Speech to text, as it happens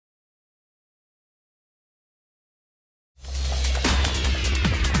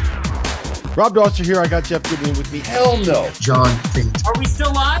Rob Dawson here. I got Jeff Goodman with me. Hell no. John Payne. Are we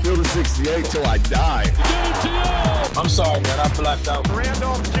still live? Field of 68 till I die. I'm sorry, man. I blacked out.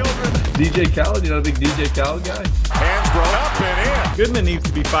 Randolph children. DJ Khaled, you know the big DJ Khaled guy? Hands grown up and in. Goodman needs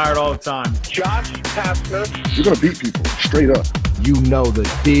to be fired all the time. Josh Pastner. You're going to beat people straight up. You know the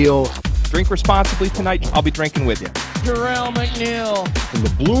deal. Drink responsibly tonight. I'll be drinking with you. Jarrell McNeil. From the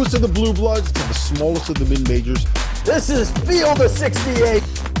bluest of the blue bloods to the smallest of the mid-majors. This is Field of 68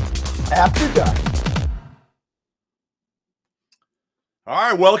 after dark.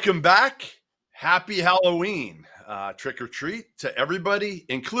 All right, welcome back. Happy Halloween. Trick or treat to everybody,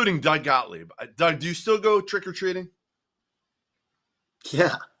 including Doug Gottlieb. Doug, do you still go trick or treating?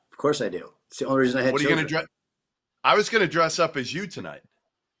 Yeah, of course I do. It's the only reason I had What are you going to dress? I was going to dress up as you tonight.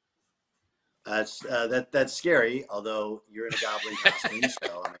 That's scary, although you're in a goblin costume.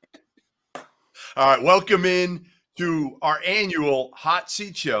 So, All right, welcome in to our annual Hot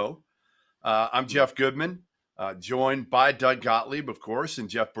Seat Show. I'm Jeff Goodman, joined by Doug Gottlieb, of course, and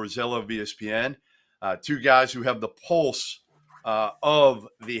Jeff Borzello of ESPN, two guys who have the pulse of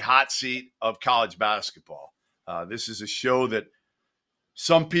the hot seat of college basketball. This is a show that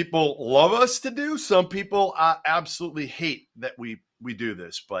some people love us to do. Some people absolutely hate that we do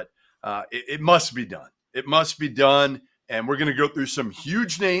this, but it must be done. It must be done, and we're going to go through some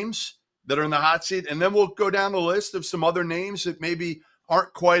huge names that are in the hot seat, and then we'll go down the list of some other names that maybe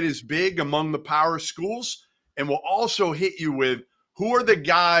aren't quite as big among the power schools, and we'll also hit you with who are the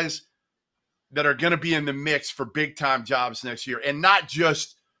guys that are going to be in the mix for big-time jobs next year, and not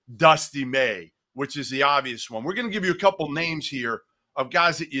just Dusty May, which is the obvious one. We're going to give you a couple names here of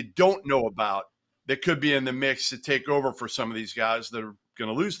guys that you don't know about that could be in the mix to take over for some of these guys that are going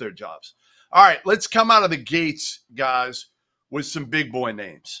to lose their jobs. All right, let's come out of the gates, guys, with some big boy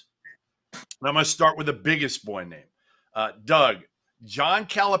names. And I'm going to start with the biggest boy name. Doug, John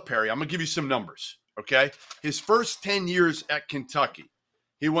Calipari. I'm going to give you some numbers, okay? His first 10 years at Kentucky,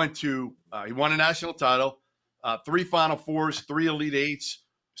 he went to he won a national title, 3 Final Fours, 3 Elite Eights,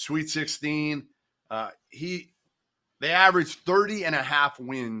 Sweet 16. They averaged 30 and a half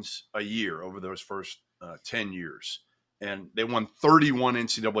wins a year over those first 10 years. And they won 31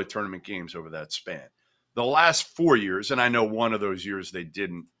 NCAA tournament games over that span. The last 4 years, and I know one of those years they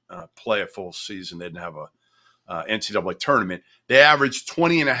didn't play a full season. They didn't have a NCAA tournament. They averaged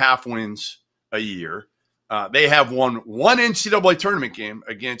 20 and a half wins a year. They have won one NCAA tournament game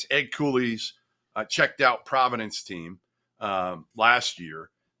against Ed Cooley's checked out Providence team last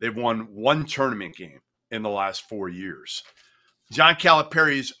year. They've won one tournament game in the last 4 years. John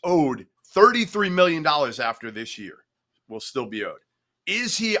Calipari is owed $33 million after this year. Will still be owed.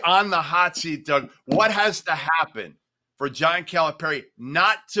 Is he on the hot seat, Doug? What has to happen for John Calipari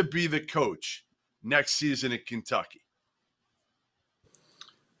not to be the coach next season at Kentucky?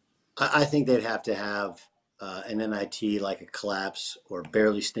 I think they'd have to have an NIT like a collapse or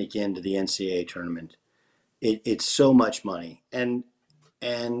barely sneak into the NCAA tournament. It's so much money. And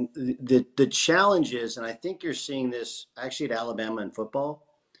the challenge is, and I think you're seeing this actually at Alabama in football,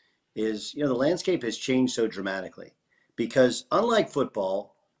 is, the landscape has changed so dramatically. Because unlike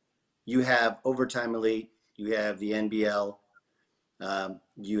football, you have overtime elite, you have the NBL,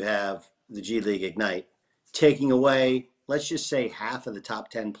 you have the G League Ignite, taking away, let's just say, half of the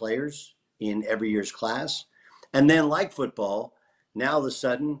top 10 players in every year's class. And then like football, now all of a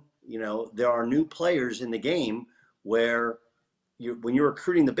sudden, there are new players in the game where when you're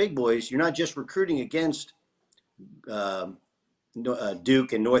recruiting the big boys, you're not just recruiting against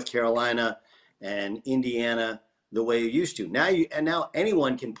Duke and North Carolina and Indiana the way you used to. Now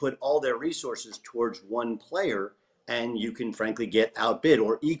anyone can put all their resources towards one player, and you can frankly get outbid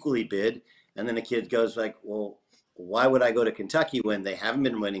or equally bid. And then the kid goes like, well, why would I go to Kentucky when they haven't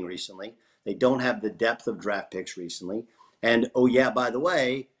been winning recently? They don't have the depth of draft picks recently. And, oh yeah, by the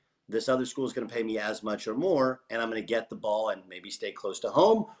way, this other school is going to pay me as much or more, and I'm going to get the ball and maybe stay close to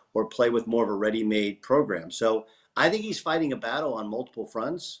home or play with more of a ready-made program. So I think he's fighting a battle on multiple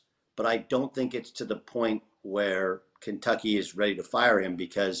fronts, but I don't think it's to the point where Kentucky is ready to fire him,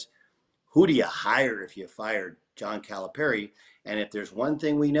 because who do you hire if you fired John Calipari? And if there's one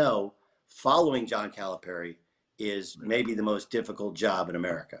thing we know, following John Calipari is maybe the most difficult job in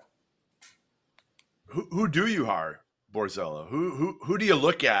America. Who do you hire, Borzello? Who do you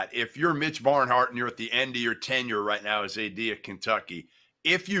look at if you're Mitch Barnhart and you're at the end of your tenure right now as AD at Kentucky?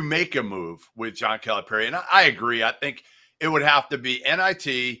 If you make a move with John Calipari, and I agree, I think it would have to be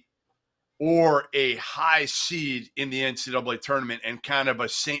NIT or a high seed in the NCAA tournament and kind of a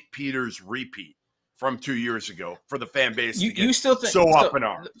St. Peter's repeat from 2 years ago for the fan base to get up in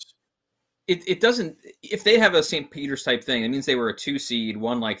arms. it doesn't. If they have a St. Peter's type thing, it means they were a 2 seed,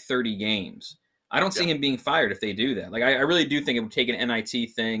 won like 30 games. I don't see him being fired if they do that. Like I really do think it would take an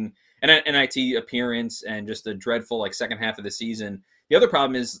NIT thing, an NIT appearance, and just a dreadful like second half of the season. The other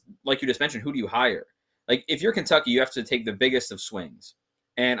problem is, like you just mentioned, who do you hire? Like if you're Kentucky, you have to take the biggest of swings.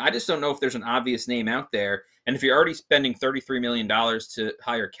 And I just don't know if there's an obvious name out there. And if you're already spending $33 million to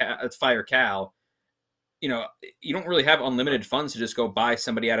fire Cal, you know, you don't really have unlimited funds to just go buy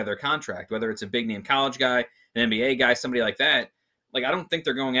somebody out of their contract, whether it's a big name college guy, an NBA guy, somebody like that. Like, I don't think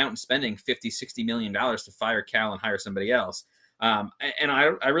they're going out and spending $50-60 million to fire Cal and hire somebody else. And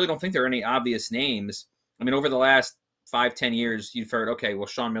I really don't think there are any obvious names. I mean, over the last 5-10 years, you've heard, okay, well,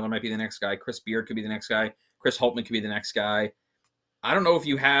 Sean Miller might be the next guy. Chris Beard could be the next guy. Chris Holtman could be the next guy. I don't know if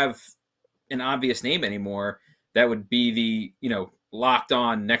you have an obvious name anymore that would be the, you know, locked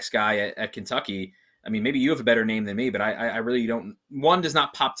on next guy at Kentucky. I mean, maybe you have a better name than me, but I really don't. One does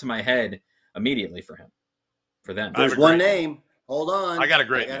not pop to my head immediately for them. There's one name. Hold on. I got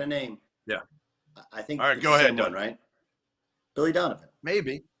a name. Yeah. I think. All right, go ahead, Doug. Right? Billy Donovan.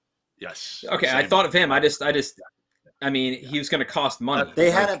 Maybe. Yes. Okay, I thought of him. I mean, he was going to cost money.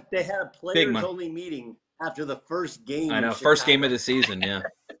 They had a players only meeting after the first game. I know, first game of the season. Yeah.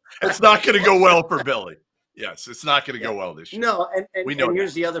 It's not going to go well for Billy. Yes, it's not going to go well this year. No, and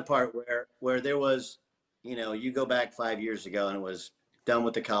here's the other part where there was, you know, you go back 5 years ago and it was done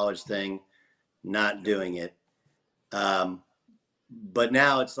with the college thing, not doing it. But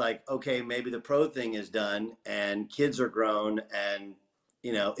now it's like, okay, maybe the pro thing is done and kids are grown and,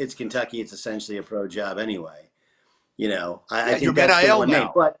 you know, it's Kentucky. It's essentially a pro job anyway. You know, I think that's the one name.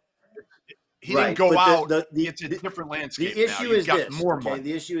 But he didn't go out. It's a different landscape. The issue now. is this. More okay, money.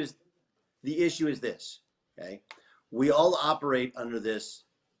 the issue is this. Okay, we all operate under this.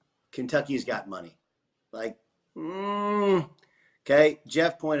 Kentucky's got money. Like, okay.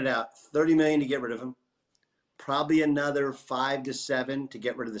 Jeff pointed out $30 million to get rid of him. Probably another 5 to 7 to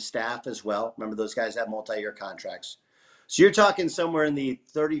get rid of the staff as well. Remember, those guys have multi-year contracts. So you're talking somewhere in the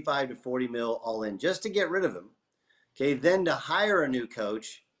 35 to 40 mil all in just to get rid of him. Okay, then to hire a new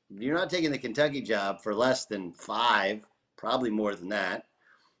coach, you're not taking the Kentucky job for less than 5, probably more than that.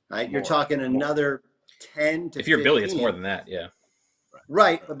 Right? You're talking another 10 to 15. If you're Billy, it's more than that, yeah.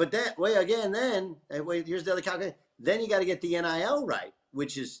 Right, but that way again, here's the other calculation. Then you got to get the NIL right,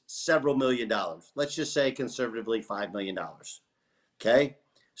 which is several $1 million. Let's just say conservatively $5 million. Okay,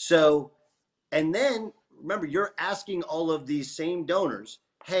 so, and then remember, you're asking all of these same donors,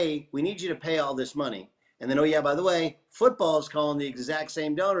 hey, we need you to pay all this money. And then, oh yeah, by the way, football is calling the exact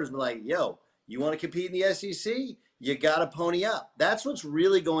same donors, but like, yo, you want to compete in the SEC? You got to pony up. That's what's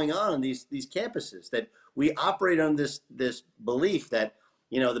really going on in these campuses, that we operate on this belief that,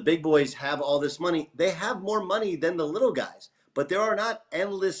 you know, the big boys have all this money. They have more money than the little guys, but there are not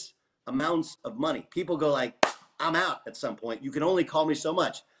endless amounts of money. People go like, I'm out at some point. You can only call me so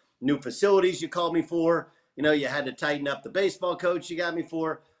much. New facilities you called me for. You know, you had to tighten up the baseball coach you got me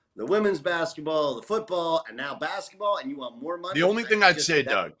for. The women's basketball, the football, and now basketball, and you want more money? The only thing I'd say,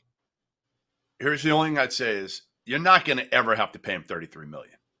 Doug, here's the only thing I'd say is you're not going to ever have to pay him $33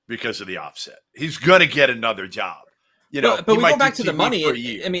 million because of the offset. He's going to get another job. You know, but we go back to the money.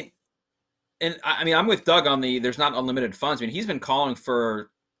 I mean, I'm with Doug on there's not unlimited funds. I mean, he's been calling for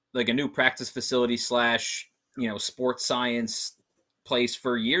like a new practice facility / you know, sports science place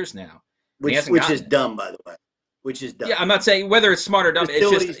for years now. Which is dumb, by the way. Which is dumb. Yeah, I'm not saying whether it's smart or dumb.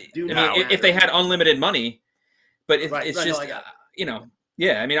 It's just, if they had unlimited money, but it's just, you know,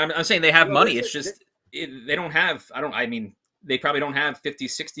 yeah. I mean, I'm saying they have money. It's just they don't have. They probably don't have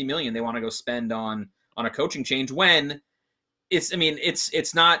 50-60 million they want to go spend on a coaching change when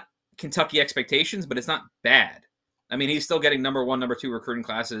it's not Kentucky expectations, but it's not bad. I mean, he's still getting number 1, number 2 recruiting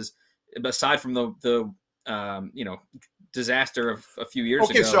classes. Aside from the you know, disaster of a few years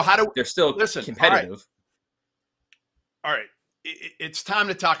ago. Okay, so they're still competitive. All right. It's time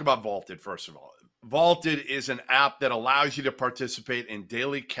to talk about Vaulted, first of all. Vaulted is an app that allows you to participate in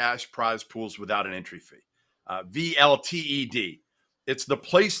daily cash prize pools without an entry fee. VLTED. It's the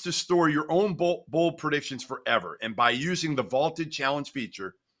place to store your own bold predictions forever. And by using the Vaulted Challenge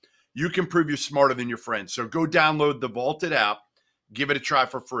feature, you can prove you're smarter than your friends. So go download the Vaulted app. Give it a try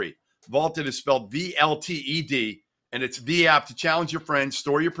for free. Vaulted is spelled VLTED, and it's the app to challenge your friends,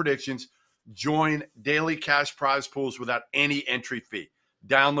 store your predictions, join daily cash prize pools without any entry fee.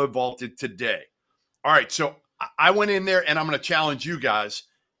 Download Vaulted today. All right, so I went in there, and I'm going to challenge you guys.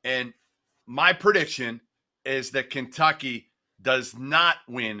 And my prediction is that Kentucky does not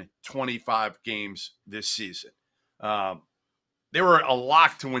win 25 games this season. They were a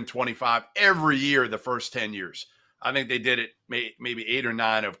lock to win 25 every year the first 10 years. I think they did it maybe 8 or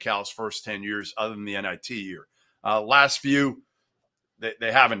 9 of Cal's first 10 years, other than the NIT year. Last few,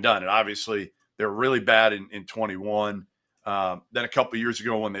 they haven't done it. Obviously, they're really bad in 21. Then a couple of years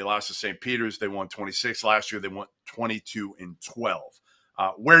ago when they lost to St. Peter's, they won 26. Last year, they won 22-12.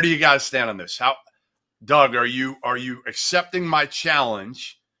 Where do you guys stand on this? Doug, are you accepting my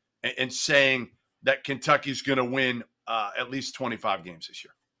challenge and saying that Kentucky's going to win at least 25 games this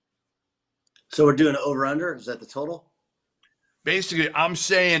year? So we're doing over-under? Is that the total? Basically, I'm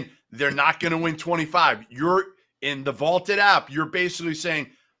saying they're not going to win 25. You're in the Vaulted app. You're basically saying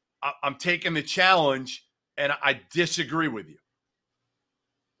I'm taking the challenge and I disagree with you.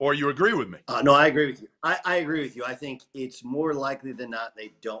 Or you agree with me? No, I agree with you. I agree with you. I think it's more likely than not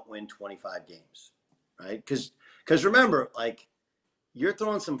they don't win 25 games, right? Because remember, like, you're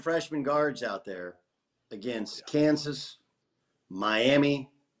throwing some freshman guards out there against Kansas, Miami,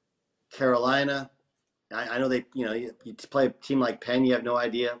 Carolina. I know you play a team like Penn, you have no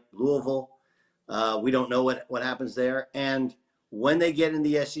idea. Louisville, we don't know what happens there. And when they get in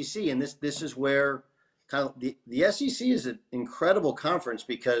the SEC, and this is where kind of the SEC is an incredible conference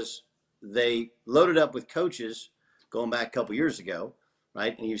because they loaded up with coaches going back a couple years ago,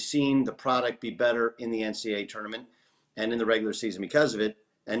 right? And you've seen the product be better in the NCAA tournament and in the regular season because of it.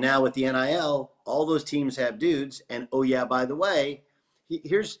 And now with the NIL, all those teams have dudes. And oh yeah, by the way,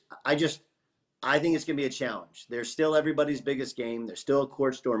 I think it's going to be a challenge. They're still everybody's biggest game. They're still a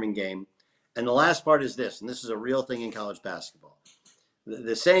court storming game. And the last part is this, and this is a real thing in college basketball.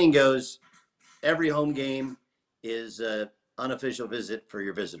 The saying goes, every home game is an unofficial visit for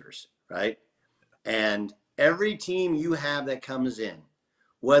your visitors, right? And every team you have that comes in,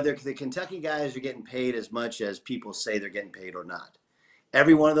 whether the Kentucky guys are getting paid as much as people say they're getting paid or not,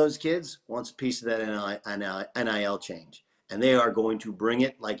 every one of those kids wants a piece of that NIL change. And they are going to bring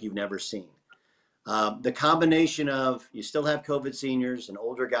it like you've never seen. The combination of you still have COVID seniors and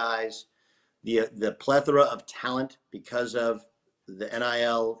older guys, the plethora of talent because of the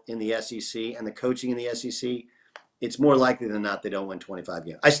NIL in the SEC and the coaching in the SEC, it's more likely than not they don't win 25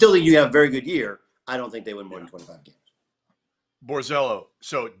 games. I still think you have a very good year. I don't think they win more than 25 games. Borzello.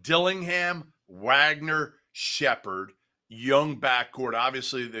 So Dillingham, Wagner, Shepard, young backcourt.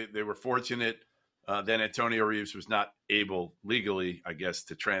 Obviously, they were fortunate. Then Antonio Reeves was not able legally, I guess,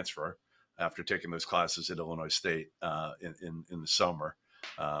 to transfer after taking those classes at Illinois State in the summer.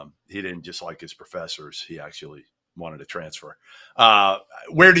 He didn't just like his professors. He actually wanted to transfer.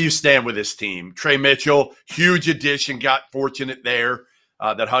 Where do you stand with this team? Trey Mitchell, huge addition, got fortunate there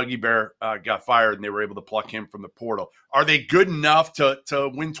that Huggy Bear got fired and they were able to pluck him from the portal. Are they good enough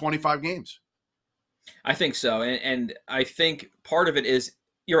to win 25 games? I think so. And I think part of it is,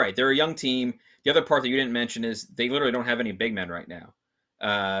 you're right, they're a young team. The other part that you didn't mention is they literally don't have any big men right now.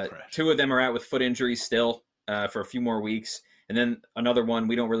 Two of them are out with foot injuries still for a few more weeks. And then another one,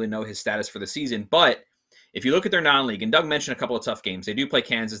 we don't really know his status for the season. But if you look at their non-league, and Doug mentioned a couple of tough games. They do play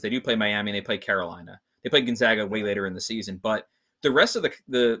Kansas, they do play Miami, and they play Carolina. They play Gonzaga way later in the season. But the rest of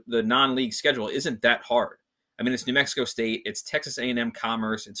the non-league schedule isn't that hard. I mean, it's New Mexico State, it's Texas A&M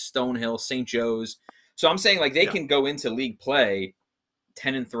Commerce, it's Stonehill, St. Joe's. So I'm saying, like, they can go into league play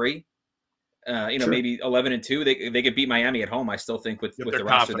 10-3. Sure. Maybe 11-2. They could beat Miami at home, I still think, with the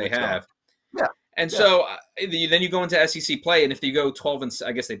roster they have. Yeah. And so then you go into SEC play, and if you go 12 and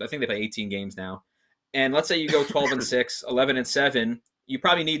I think they play 18 games now. And let's say you go 12-6, 11-7, you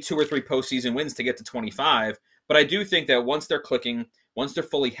probably need 2 or 3 postseason wins to get to 25. But I do think that once they're clicking, once they're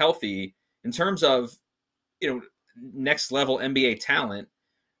fully healthy, in terms of next level NBA talent,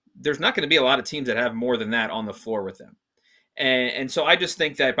 there's not going to be a lot of teams that have more than that on the floor with them. And so I just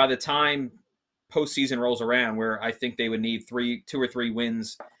think that by the time postseason rolls around, where I think they would need 2 or 3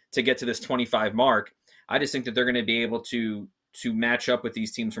 wins to get to this 25 mark, I just think that they're going to be able to match up with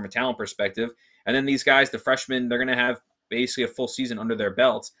these teams from a talent perspective. And then these guys, the freshmen, they're going to have basically a full season under their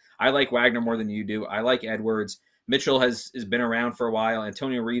belts. I like Wagner more than you do. I like Edwards. Mitchell has been around for a while.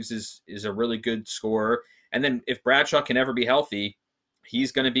 Antonio Reeves is a really good scorer. And then if Bradshaw can ever be healthy,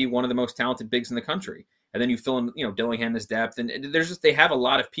 he's going to be one of the most talented bigs in the country. And then you fill in, Dillingham is depth. And they have a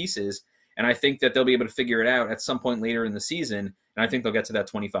lot of pieces. And I think that they'll be able to figure it out at some point later in the season. And I think they'll get to that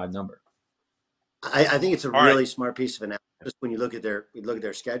 25 number. I think it's a really smart piece of analysis when you look at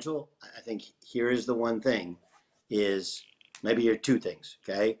their schedule. I think here is the one thing is maybe here are 2 things.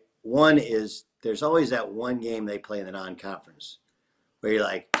 Okay. One is there's always that one game they play in the non-conference where you're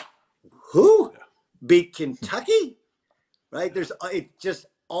like, who beat Kentucky? Right. It's just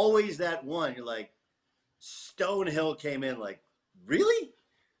always that one. You're like, Stonehill came in like, really?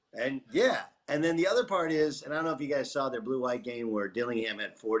 And yeah. And then the other part is, and I don't know if you guys saw their blue-white game where Dillingham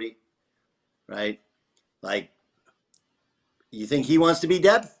had 40, right? Like, You think he wants to be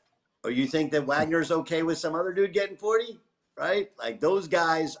depth? Or you think that Wagner's okay with some other dude getting 40? Right? Like those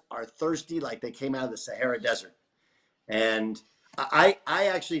guys are thirsty like they came out of the Sahara Desert. And I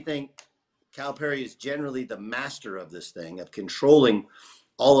actually think Calipari is generally the master of this thing, of controlling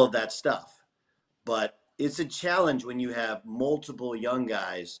all of that stuff. But it's a challenge when you have multiple young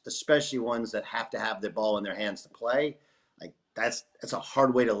guys, especially ones that have to have the ball in their hands to play. Like that's a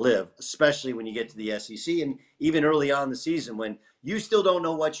hard way to live, especially when you get to the SEC and even early on in the season when you still don't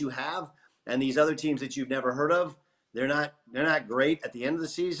know what you have. And these other teams that you've never heard of, they're not great at the end of the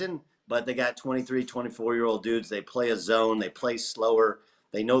season, but they got 23, 24-year-old dudes. They play a zone. They play slower.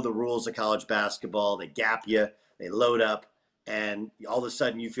 They know the rules of college basketball. They gap you. They load up. And all of a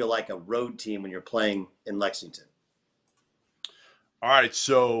sudden you feel like a road team when you're playing in Lexington. All right,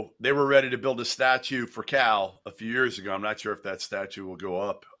 so they were ready to build a statue for Cal a few years ago. I'm not sure if that statue will go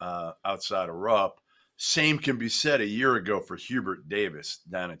up outside of Rupp. Same can be said a year ago for Hubert Davis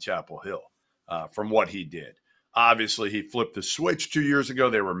down at Chapel Hill from what he did. Obviously, he flipped the switch 2 years ago.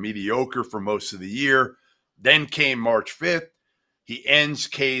 They were mediocre for most of the year. Then came March 5th. He ends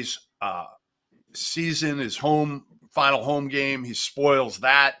K's season, his final home game. He spoils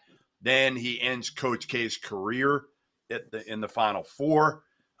that. Then he ends Coach K's career in the Final Four.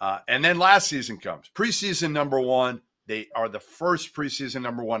 And then last season comes. Preseason number one. They are the first preseason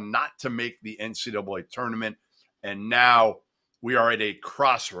number one not to make the NCAA tournament. And now we are at a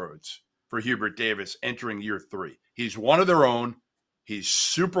crossroads for Hubert Davis entering year 3. He's one of their own. He's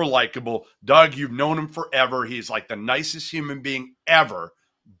super likable. Doug, you've known him forever. He's like the nicest human being ever.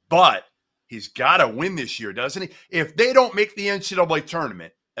 But he's got to win this year, doesn't he? If they don't make the NCAA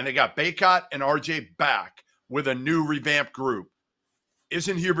tournament and they got Baycott and RJ back with a new revamped group,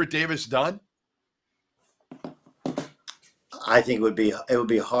 isn't Hubert Davis done? I think it would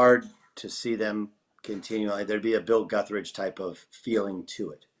be hard to see them continue. Like, there'd be a Bill Guthridge type of feeling to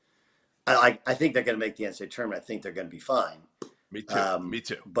it. I think they're going to make the NCAA tournament. I think they're going to be fine. Me too. Me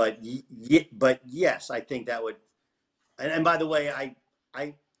too. But yes, I think that would. And by the way,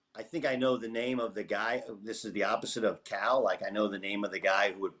 I think I know the name of the guy. This is the opposite of Cal. Like I know the name of the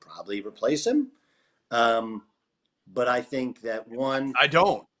guy who would probably replace him. But I think that one. I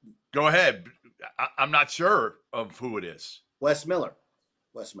don't. Go ahead. I'm not sure of who it is. Wes Miller.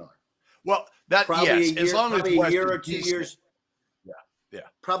 Well, that probably yes, as long as a year or 2 years. Yeah.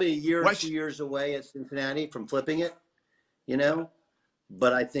 Probably a year or 2 years away at Cincinnati from flipping it, you know.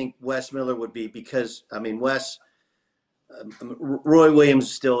 But I think Wes Miller would be because Wes, Roy Williams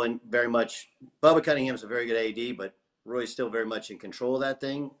is still in very much. Bubba Cunningham's a very good AD, but Roy's still very much in control of that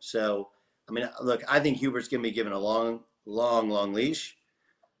thing. So look, I think Hubert's going to be given a long leash.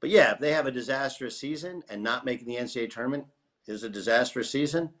 But yeah, if they have a disastrous season and not making the NCAA tournament is a disastrous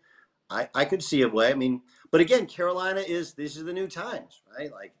season, I could see a way. But again, Carolina these are the new times, right?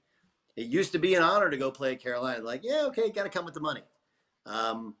 Like it used to be an honor to go play at Carolina. Like, yeah, okay, got to come with the money.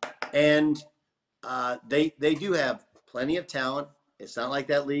 They do have plenty of talent. It's not like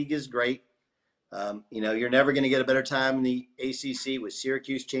that league is great. You're never going to get a better time in the ACC with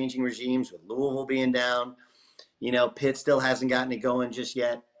Syracuse changing regimes, with Louisville being down. Pitt still hasn't gotten it going just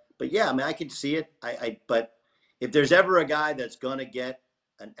yet. But yeah, I could see it. But if there's ever a guy that's going to get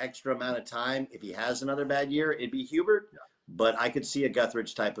an extra amount of time, if he has another bad year, it'd be Hubert. Yeah. But I could see a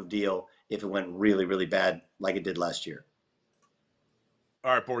Guthridge type of deal if it went really, really bad like it did last year.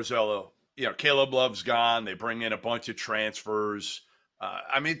 All right, Borzello. Caleb Love's gone. They bring in a bunch of transfers.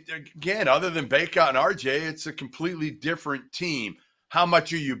 Again, other than Baycott and RJ, it's a completely different team. How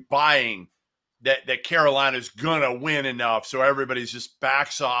much are you buying that Carolina's going to win enough so everybody's just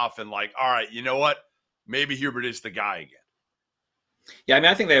backs off and like, all right, you know what? Maybe Hubert is the guy again. Yeah,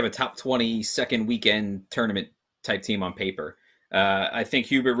 I think they have a top 20 second weekend tournament type team on paper. I think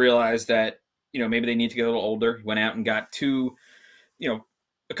Hubert realized that, maybe they need to get a little older. He went out and got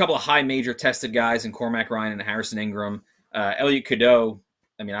a couple of high major tested guys in Cormac Ryan and Harrison Ingram. Elliot Cadeau,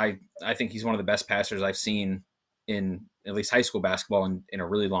 I think he's one of the best passers I've seen in at least high school basketball in a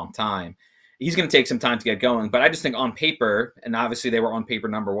really long time. He's going to take some time to get going, but I just think on paper, and obviously they were on paper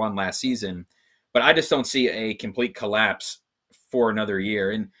number one last season, but I just don't see a complete collapse for another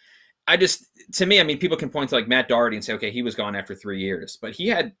year. And to me, people can point to like Matt Doherty and say, okay, he was gone after 3 years, but he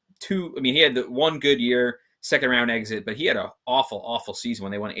had he had the one good year, second round exit, but he had an awful season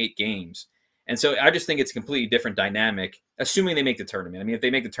when they won 8 games. And so I just think it's a completely different dynamic, assuming they make the tournament. If they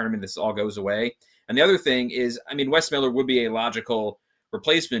make the tournament, this all goes away. And the other thing is, Wes Miller would be a logical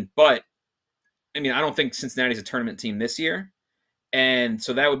replacement, but I don't think Cincinnati's a tournament team this year. And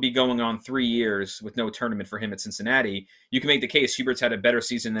so that would be going on 3 years with no tournament for him at Cincinnati. You can make the case Hubert's had a better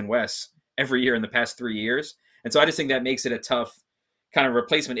season than Wes every year in the past 3 years. And so I just think that makes it a tough kind of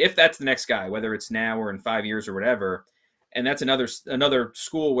replacement if that's the next guy, whether it's now or in 5 years or whatever. And that's another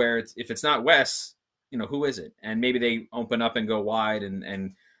school where if it's not Wes, who is it? And maybe they open up and go wide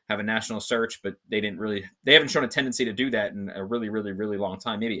and have a national search, but they haven't shown a tendency to do that in a really, really, really long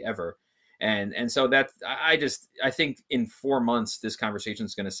time, maybe ever. And so I think in 4 months, this conversation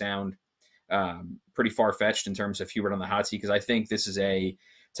is going to sound pretty far-fetched in terms of Hubert on the hot seat, because I think this is a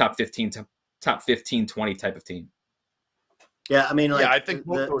top 15, 20 type of team. Yeah, I mean, I think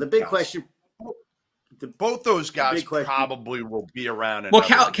the big question. Both those guys probably will be around. Well,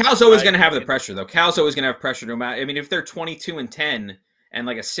 Cal's always going to have the pressure, though. Cal's always going to have pressure no matter. I mean, if they're 22-10 and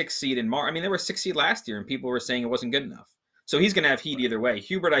like a 6 seed in March, I mean, they were 6 seed last year, and people were saying it wasn't good enough. So he's going to have heat either way.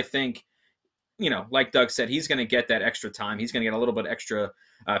 Hubert, I think, like Doug said, he's going to get that extra time. He's going to get a little bit extra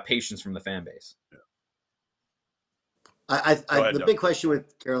patience from the fan base. The big question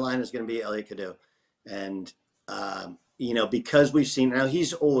with Carolina is going to be Elliot Cadeau, and because we've seen now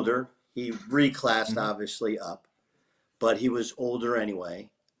he's older. He reclassed obviously up, but he was older anyway.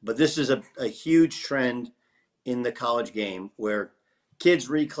 But this is a huge trend in the college game where kids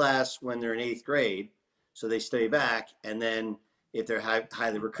reclass when they're in 8th grade, so they stay back, and then if they're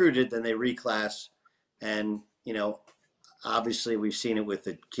highly recruited, then they reclass. And obviously we've seen it with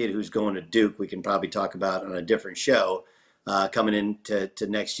the kid who's going to Duke. We can probably talk about on a different show coming into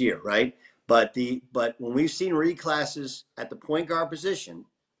next year, right? But when we've seen reclasses at the point guard position,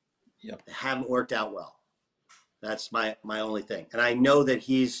 they haven't worked out well. That's my only thing. And I know that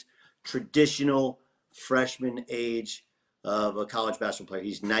he's traditional freshman age of a college basketball player.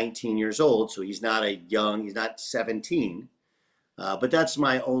 He's 19 years old, so he's not he's not 17. But that's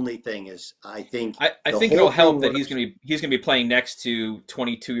my only thing is I think it'll help that he's gonna be playing next to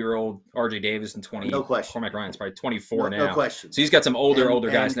 22-year-old RJ Davis and 20. No question. Cormac Ryan's probably 24 now. No question. So he's got some older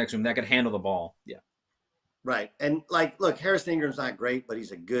guys next to him that can handle the ball. Yeah. Right. And look, Harrison Ingram's not great, but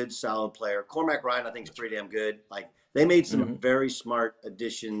he's a good, solid player. Cormac Ryan, I think, is pretty damn good. They made some very smart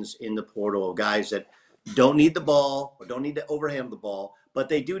additions in the portal of guys that don't need the ball or don't need to overhand the ball, but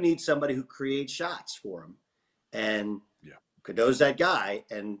they do need somebody who creates shots for them. And Cadeau's that guy.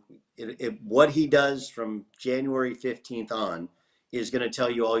 And what he does from January 15th on is going to tell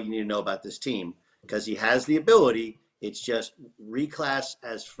you all you need to know about this team because he has the ability. It's just reclass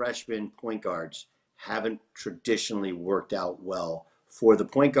as freshman point guards haven't traditionally worked out well for the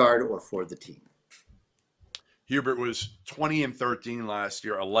point guard or for the team. Hubert was 20-13 last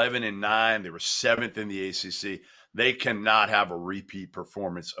year, 11-9. They were 7th in the ACC. They cannot have a repeat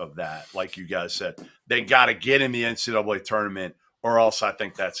performance of that. Like you guys said, they got to get in the NCAA tournament or else I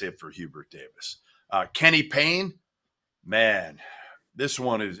think that's it for Hubert Davis. Kenny Payne, man, this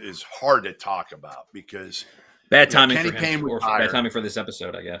one is hard to talk about because bad timing Kenny for him, Payne or bad timing for this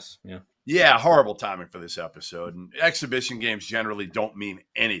episode, I guess. Yeah, horrible timing for this episode. And exhibition games generally don't mean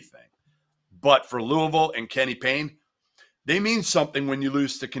anything. But for Louisville and Kenny Payne, they mean something when you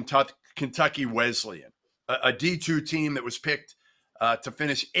lose to Kentucky Wesleyan, a D2 team that was picked to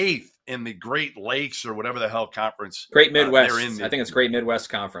finish 8th in the Great Lakes or whatever the hell conference. Great Midwest. I think it's Great Midwest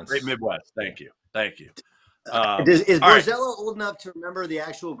Conference. Great Midwest. Thank you. Is Borzello old enough to remember the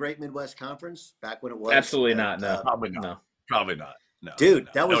actual Great Midwest Conference back when it was? Absolutely not. No, probably not. No. Probably not. No, dude,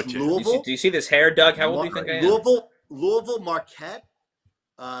 that was Louisville. Do you see this hair, Doug? How old do you think I am? Louisville, Marquette,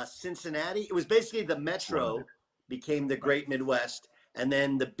 Cincinnati. It was basically the Metro became the Great Midwest, and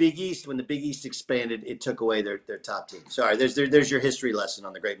then the Big East. When the Big East expanded, it took away their top team. Sorry, there's your history lesson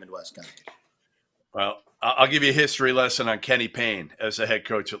on the Great Midwest Conference. Well, I'll give you a history lesson on Kenny Payne as the head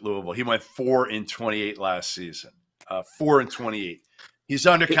coach at Louisville. He went 4-28 last season. 4-28. He's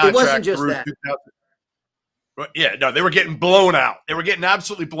under contract. It wasn't just that. Yeah, no, they were getting blown out. They were getting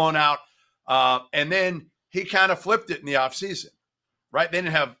absolutely blown out. And then he kind of flipped it in the offseason, right? They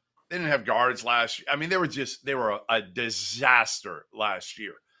didn't have guards last year. I mean, they were a disaster last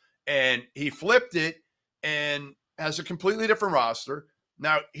year. And he flipped it and has a completely different roster.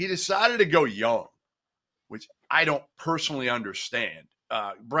 Now, he decided to go young, which I don't personally understand.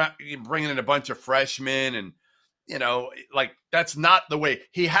 Bringing in a bunch of freshmen and, that's not the way.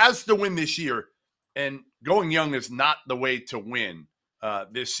 He has to win this year. And going young is not the way to win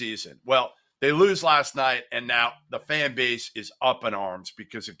this season. Well, they lose last night, and now the fan base is up in arms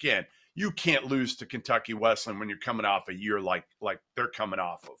because, again, you can't lose to Kentucky Wesleyan when you're coming off a year like they're coming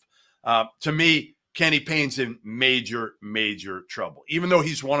off of. To me, Kenny Payne's in major, major trouble. Even though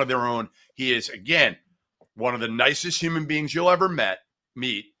he's one of their own, he is, again, one of the nicest human beings you'll ever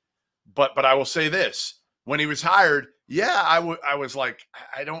meet. But I will say this. When he was hired, I was like,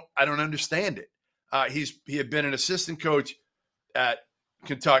 I don't understand it. He had been an assistant coach at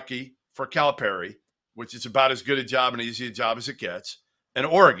Kentucky for Calipari. which is about as good a job and easy a job as it gets, and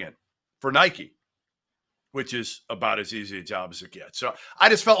Oregon for Nike, which is about as easy a job as it gets. So I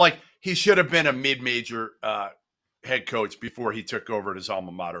just felt like he should have been a mid-major head coach before he took over at his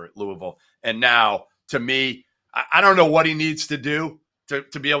alma mater at Louisville. And now, to me, I don't know what he needs to do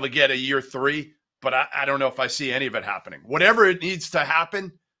to be able to get a year 3, but I don't know if I see any of it happening. Whatever it needs to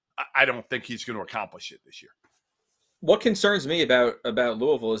happen, I don't think he's going to accomplish it this year. What concerns me about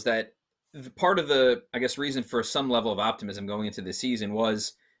Louisville is that part of the, I guess, reason for some level of optimism going into the season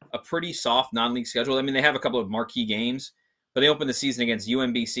was a pretty soft non-league schedule. I mean, they have a couple of marquee games, but they opened the season against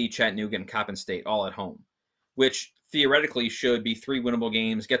UMBC, Chattanooga, and Coppin State all at home, which theoretically should be 3 winnable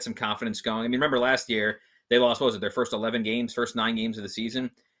games, get some confidence going. I mean, remember last year they lost, what was it, their first 11 games, first 9 games of the season?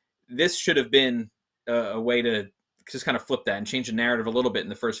 This should have been a way to just kind of flip that and change the narrative a little bit in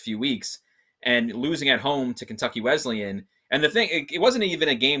the first few weeks. And losing at home to Kentucky Wesleyan, and the thing, it wasn't even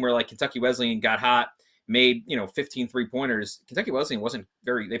a game where like Kentucky Wesleyan got hot, made 15 3-pointers. Kentucky Wesleyan wasn't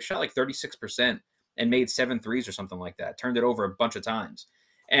very. They've shot like 36% and made 7 threes or something like that. Turned it over a bunch of times,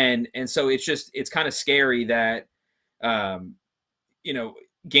 and so it's kind of scary that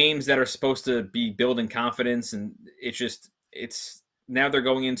games that are supposed to be building confidence, and it's now they're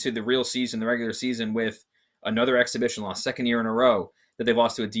going into the real season, the regular season, with another exhibition loss, second year in a row that they've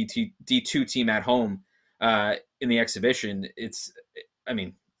lost to a D2 team at home in the exhibition.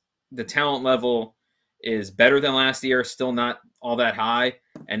 The talent level is better than last year, still not all that high.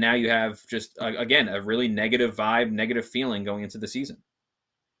 And now you have just, again, a really negative vibe, negative feeling going into the season.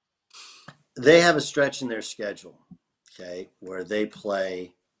 They have a stretch in their schedule, okay, where they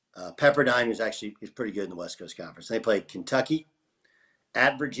play Pepperdine, who's pretty good in the West Coast Conference. They play Kentucky,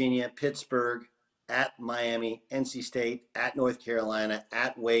 at Virginia, Pittsburgh, at Miami, NC State, at North Carolina,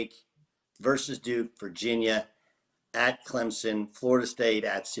 at Wake, versus Duke, Virginia, at Clemson, Florida State,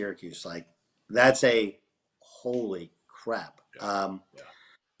 at Syracuse. Like, that's a holy crap.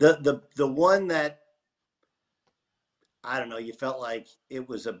 The one that, I don't know, you felt like it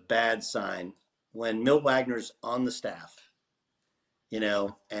was a bad sign when Milt Wagner's on the staff,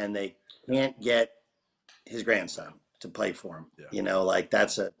 and they can't get his grandson to play for him. Yeah.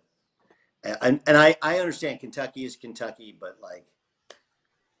 That's a, and I understand Kentucky is Kentucky, but like,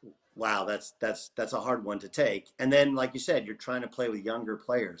 wow, that's a hard one to take. And then, like you said, you're trying to play with younger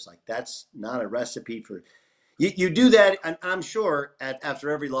players. Like, that's not a recipe for you do that. And I'm sure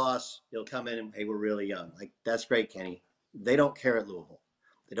after every loss, you'll come in and, hey, we're really young. Like, that's great, Kenny. They don't care at Louisville.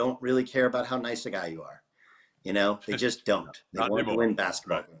 They don't really care about how nice a guy you are. They just don't. They want to win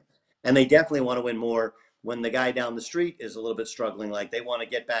basketball games. And they definitely want to win more when the guy down the street is a little bit struggling. Like, they want to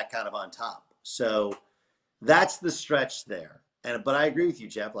get back kind of on top. So that's the stretch there. But I agree with you,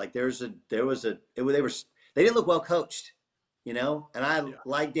 Jeff. Like, they didn't look well coached, and I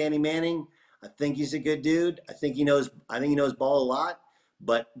like Danny Manning. I think he's a good dude. I think he knows ball a lot,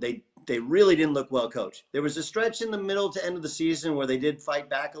 but they really didn't look well coached. There was a stretch in the middle to end of the season where they did fight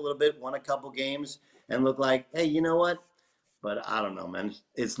back a little bit, won a couple games, and looked like, hey, you know what? But I don't know, man.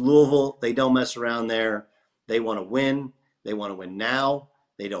 It's Louisville. They don't mess around there. They want to win. They want to win now.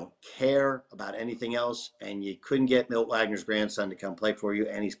 They don't care about anything else, and you couldn't get Milt Wagner's grandson to come play for you,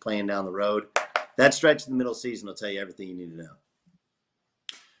 and he's playing down the road. That stretch in the middle season will tell you everything you need to know.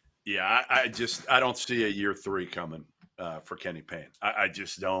 Yeah, I don't see a year 3 coming for Kenny Payne. I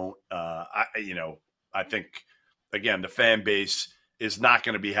just don't. I think, again, the fan base is not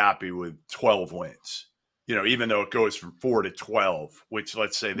going to be happy with 12 wins. Even though it goes from 4 to 12, which,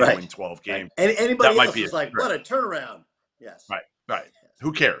 let's say they win 12 games. Right. And anybody else is like, what a turnaround. Yes. Right. Yes.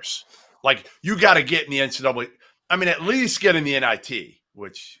 Who cares? Like, you got to get in the NCAA. I mean, at least get in the NIT,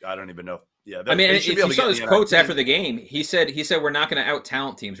 which I don't even know. Yeah. I mean, if you saw his quotes after the game, he said we're not going to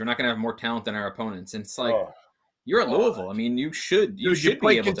out-talent teams. We're not going to have more talent than our opponents. And it's like, you're at Louisville. I mean, you should be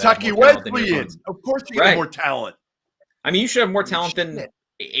able Kentucky to have more talent than your Wesleyan. opponents. Of course you get more talent. I mean, you should have more talent than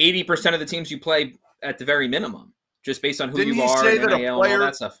 80% of the teams you play at the very minimum, just based on who you are, and NIL, and all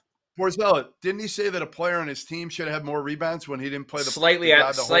that stuff. Borzello, didn't he say that a player on his team should have more rebounds when he didn't play the slightly out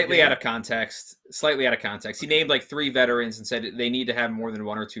of context? Slightly out of context. He named like 3 veterans and said they need to have more than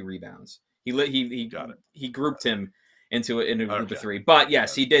 1 or 2 rebounds. He grouped him into a group of 3. But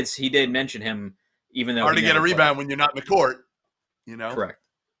yes, he did mention him, even though hard to get a rebound when you're not in the court. Correct.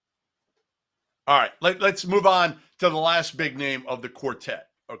 All right, let's move on to the last big name of the quartet.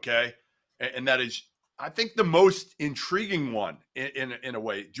 Okay, and that is, I think, the most intriguing one in a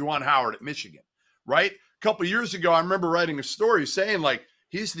way, Juwan Howard at Michigan, right? A couple of years ago, I remember writing a story saying, like,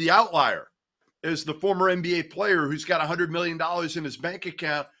 he's the outlier. Is the former NBA player who's got $100 million in his bank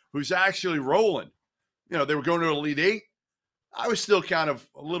account, who's actually rolling. They were going to Elite 8. I was still kind of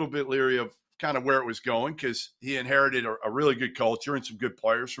a little bit leery of kind of where it was going because he inherited a really good culture and some good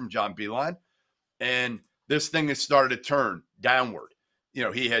players from John Beilein. And this thing has started to turn downward. You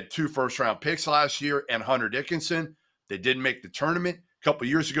know, he had 2 first-round picks last year and Hunter Dickinson. They didn't make the tournament. A couple of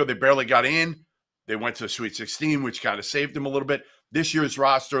years ago, they barely got in. They went to the Sweet 16, which kind of saved them a little bit. This year's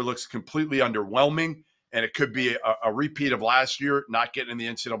roster looks completely underwhelming, and it could be a repeat of last year, not getting in the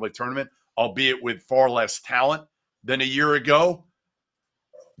NCAA tournament, albeit with far less talent than a year ago.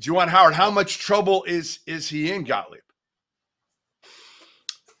 Juwan Howard, how much trouble is he in, Gottlieb?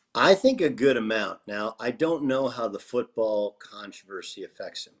 I think a good amount. Now, I don't know how the football controversy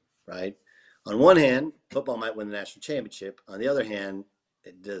affects him, right? On one hand, football might win the national championship. On the other hand,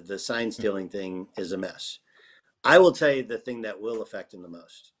 the sign stealing thing is a mess. I will tell you the thing that will affect him the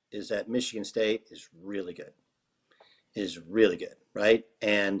most is that Michigan State is really good. Right?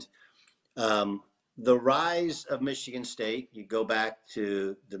 And the rise of Michigan State, you go back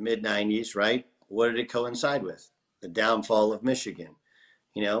to the mid-'90s, right? What did it coincide with? The downfall of Michigan.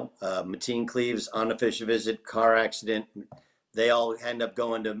 You know, Mateen Cleave's unofficial visit, car accident. They all end up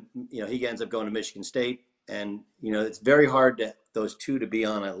going to, he ends up going to Michigan State. And, it's very hard to those two to be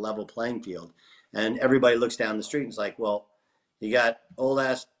on a level playing field. And everybody looks down the street and is like, well, you got old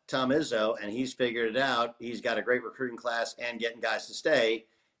ass Tom Izzo and he's figured it out. He's got a great recruiting class and getting guys to stay.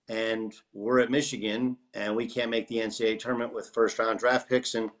 And we're at Michigan and we can't make the NCAA tournament with first round draft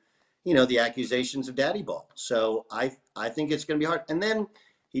picks and, the accusations of daddy ball. So I think it's going to be hard. And then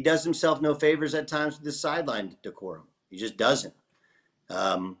he does himself no favors at times with the sideline decorum. He just doesn't.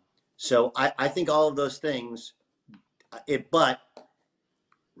 So I think all of those things, but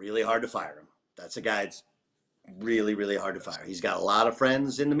really hard to fire him. That's a guy that's really, really hard to fire. He's got a lot of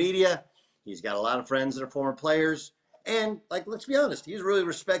friends in the media. He's got a lot of friends that are former players. And let's be honest, he's a really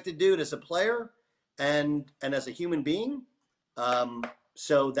respected dude as a player and as a human being.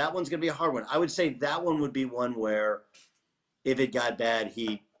 So that one's going to be a hard one. I would say that one would be one where if it got bad,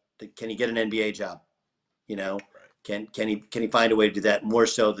 can he get an NBA job? Can he find a way to do that more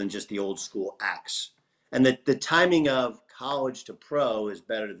so than just the old school acts? And the timing of college to pro is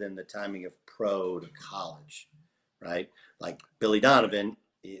better than the timing of pro to college, right? Like Billy Donovan,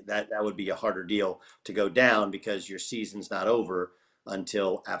 that would be a harder deal to go down because your season's not over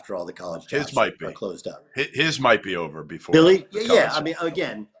until after all the college jobs are closed up. His might be over before Billy. Yeah. I mean,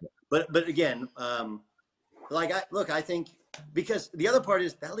 again, but again, I think because the other part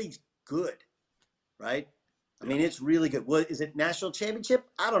is that league's good, right? I mean, it's really good. What is it? National championship?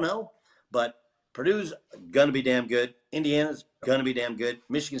 I don't know, but Purdue's gonna be damn good. Indiana's gonna be damn good.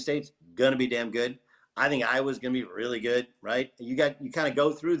 Michigan State's gonna be damn good. I think Iowa's gonna be really good, right? You kind of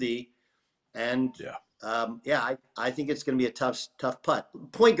go through I think it's gonna be a tough putt.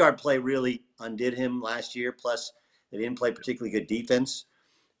 Point guard play really undid him last year. Plus, they didn't play particularly good defense.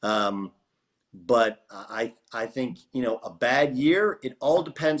 But I think a bad year. It all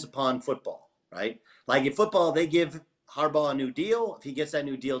depends upon football, right? Like in football, they give Harbaugh a new deal. If he gets that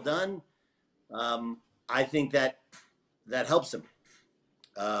new deal done, I think that helps him.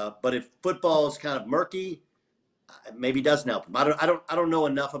 But if football is kind of murky, maybe it doesn't help him. I don't know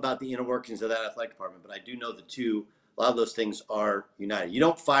enough about the inner workings of that athletic department, but I do know a lot of those things are united. You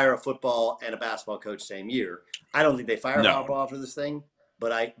don't fire a football and a basketball coach same year. I don't think they fire Harbaugh for this thing,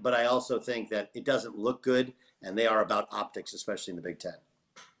 but I also think that it doesn't look good, and they are about optics, especially in the Big Ten.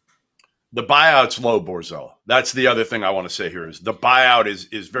 The buyout's low, Borzello. That's the other thing I want to say here is the buyout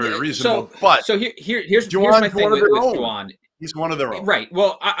is very reasonable. Here's my thing with Juwan. He's one of their own. Right.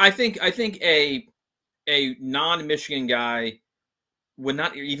 Well, I think a non-Michigan guy would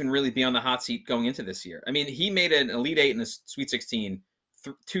not even really be on the hot seat going into this year. I mean, he made an Elite Eight in the Sweet 16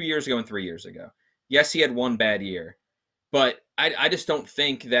 2 years ago and 3 years ago. Yes, he had one bad year, but I just don't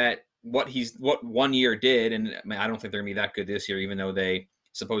think that what 1 year did, and I don't think they're going to be that good this year, even though they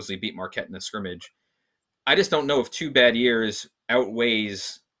supposedly beat Marquette in the scrimmage. I just don't know if 2 bad years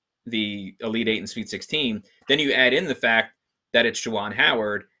outweighs the Elite Eight and Sweet 16. Then you add in the fact that it's Juwan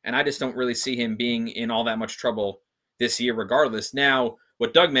Howard, and I just don't really see him being in all that much trouble this year regardless. Now,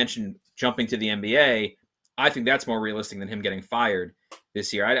 what Doug mentioned, jumping to the NBA, I think that's more realistic than him getting fired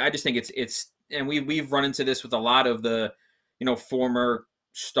this year. I just think it's and we've run into this with a lot of the, former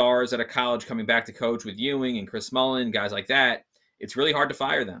stars at a college coming back to coach with Ewing and Chris Mullen, guys like that. It's really hard to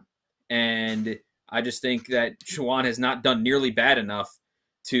fire them. And I just think that Juwan has not done nearly bad enough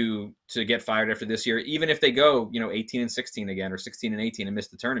to get fired after this year. Even if they go, 18-16 again or 16-18 and miss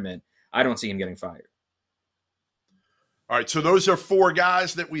the tournament, I don't see him getting fired. All right, so those are 4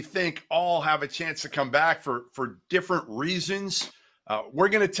 guys that we think all have a chance to come back for different reasons. We're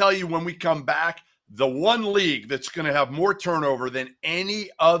going to tell you when we come back the one league that's going to have more turnover than any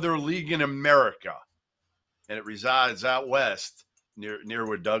other league in America, and it resides out west near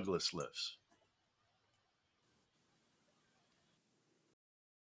where Douglas lives.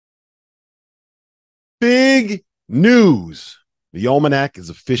 Big news. The Almanac is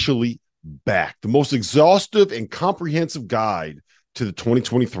officially back. The most exhaustive and comprehensive guide to the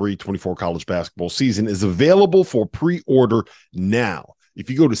 2023-24 college basketball season is available for pre-order now. If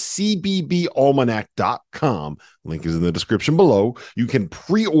you go to cbbalmanac.com, link is in the description below, you can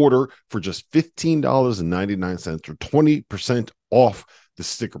pre-order for just $15.99 or 20% off the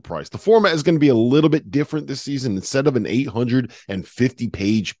sticker price. The format is going to be a little bit different this season. Instead of an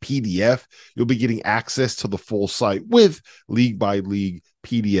 850-page PDF, you'll be getting access to the full site with league-by-league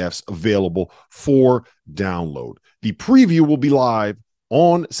PDFs available for download. The preview will be live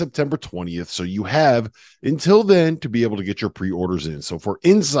on September 20th, so you have until then to be able to get your pre-orders in. So for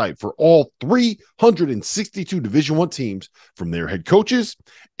insight for all 362 Division I teams, from their head coaches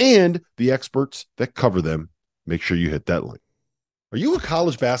and the experts that cover them, make sure you hit that link. Are you a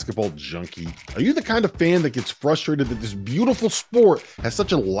college basketball junkie? Are you the kind of fan that gets frustrated that this beautiful sport has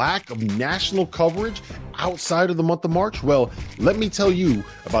such a lack of national coverage outside of the month of March? Well, let me tell you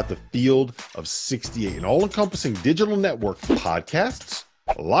about the Field of 68, an all-encompassing digital network of podcasts,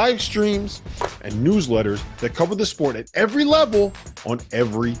 live streams, and newsletters that cover the sport at every level on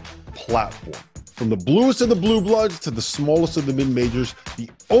every platform. From the bluest of the blue bloods to the smallest of the mid-majors, the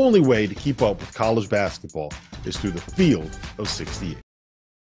only way to keep up with college basketball is through the Field of 68.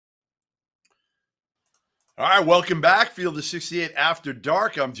 All right, welcome back. Field of 68 After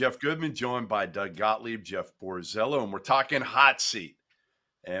Dark. I'm Jeff Goodman, joined by Doug Gottlieb, Jeff Borzello, and we're talking hot seat.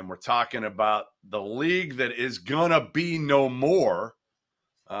 And we're talking about the league that is going to be no more,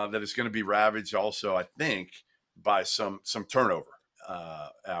 that is going to be ravaged also, I think, by some turnover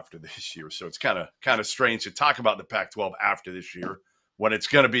after this year. So it's kind of strange to talk about the Pac-12 after this year when it's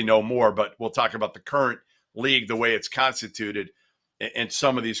going to be no more, but we'll talk about the current league, the way it's constituted, and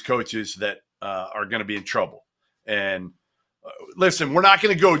some of these coaches that are going to be in trouble. And listen, we're not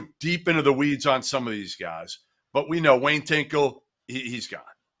going to go deep into the weeds on some of these guys, but we know Wayne Tinkle, he's gone.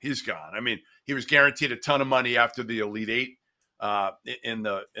 He's gone. I mean, he was guaranteed a ton of money after the Elite Eight in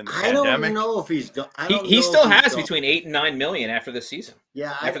the pandemic. I don't know if he's gone. He still has between $8 and $9 million after this season.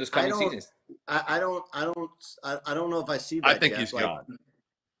 Yeah, after this coming season. I don't know if I see that. I think Jeff. he's gone.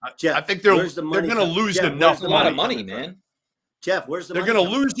 Jeff, I think they're going to lose enough. That's a lot of money, man. Jeff, where's the money? They're going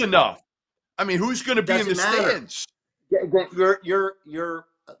to lose enough. I mean, who's going to be in the stands? You're.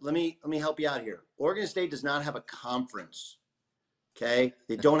 Let me help you out here. Oregon State does not have a conference. Okay,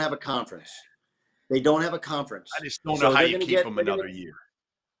 they don't have a conference. I just don't know how you keep them another year.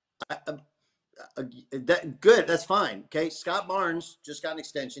 Good, that's fine. Okay, Scott Barnes just got an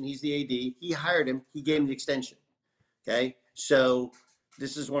extension. He's the AD. He hired him. He gave him the extension. Okay, so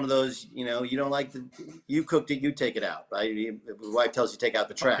this is one of those, you don't like you cooked it, you take it out, right? Your wife tells you take out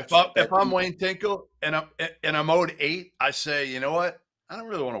the trash. If I'm Wayne Tinkle and I'm owed 8, I say, you know what? I don't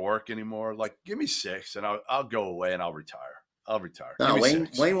really want to work anymore. Like, give me 6, and I'll go away and I'll retire. No,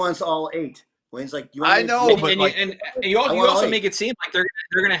 Wayne wants all 8. Wayne's like, I know, but and you also make it seem like they're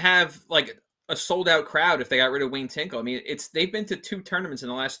going to have like a sold out crowd if they got rid of Wayne Tinkle. I mean, they've been to 2 tournaments in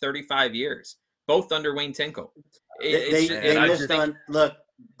the last 35 years, both under Wayne Tinkle. They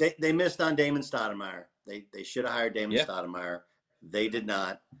missed on Damon Stoudemire. They should have hired Damon Stoudemire. They did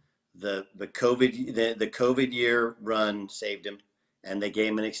not. The COVID year run saved him, and they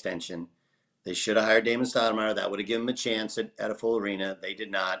gave him an extension. They should have hired Damon Stoudemire. That would have given him a chance at a full arena. They did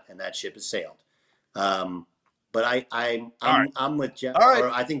not, and that ship has sailed. But I'm with Jeff. Right.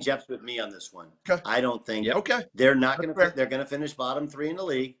 Or I think Jeff's with me on this one. Okay. I don't think they're going to finish bottom 3 in the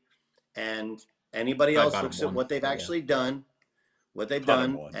league, and anybody else looks at what they've actually done, but I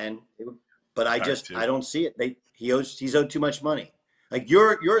don't see it. He's owed too much money. Like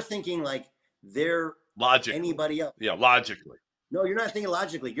you're thinking like they're logically anybody else. Yeah, logically. No, you're not thinking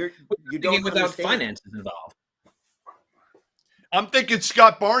logically. You don't without understand. finances involved. I'm thinking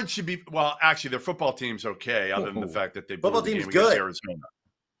Scott Barnes should be. Well, actually, their football team's okay, other than the fact that they football team's good. Arizona.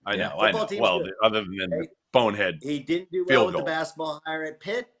 I know. Well, other than the bonehead. He didn't do well with the basketball hire at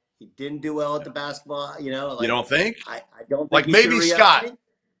Pitt. He didn't do well at the basketball. You don't think? I don't think like maybe Scott.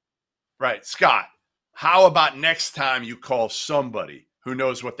 Right, Scott. How about next time you call somebody who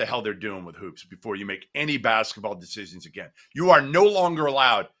knows what the hell they're doing with hoops before you make any basketball decisions again? You are no longer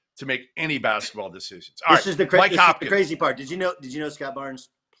allowed to make any basketball decisions. This is the crazy part. Did you know Scott Barnes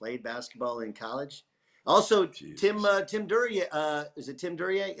played basketball in college? Also, Tim Duryea, is it Tim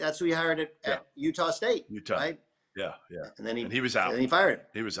Duryea? That's who he hired at Utah State. Right? Yeah. And then he was out. And then he fired him.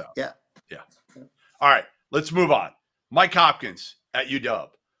 He was out. Yeah. All right, let's move on. Mike Hopkins at UW.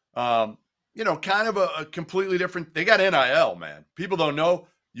 Kind of a completely different – they got NIL, man. People don't know.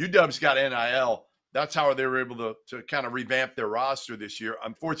 UW's got NIL. That's how they were able to kind of revamp their roster this year.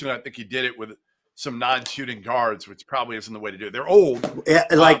 Unfortunately, I think he did it with some non-shooting guards, which probably isn't the way to do it. They're old.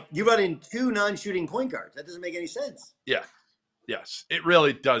 Yeah, you brought in 2 non-shooting point guards. That doesn't make any sense. Yeah. Yes. It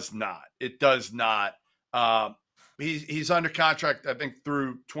really does not. It does not. He's under contract, I think,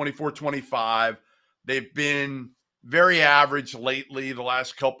 through 24-25. They've been very average lately the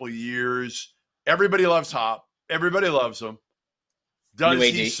last couple of years. Everybody loves Hop. Everybody loves him. Does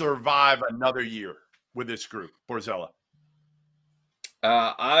he survive another year with this group, Borzello?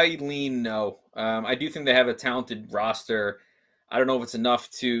 I lean no. I do think they have a talented roster. I don't know if it's enough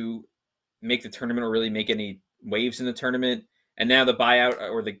to make the tournament or really make any waves in the tournament. And now the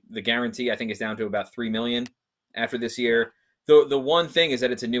buyout or the guarantee, I think, is down to about $3 million after this year. The one thing is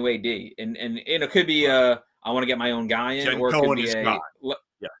that it's a new AD, and it could be I want to get my own guy in, or it could be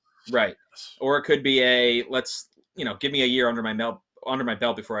right, or it could be let's give me a year under my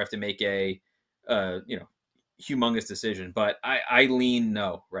belt before I have to make a humongous decision. But I lean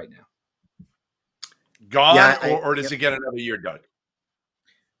no right now. Gone, or does he get another year, Doug?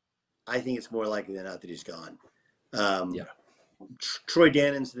 I think it's more likely than not that he's gone. Troy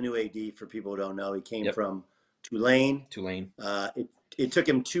Dannon's the new AD for people who don't know. He came from Tulane. It took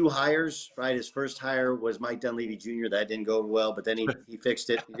him 2 hires, right? His first hire was Mike Dunleavy Jr. That didn't go well, but then he fixed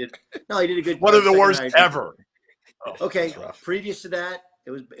it. He did a good. One of the worst ever. Okay, previous to that,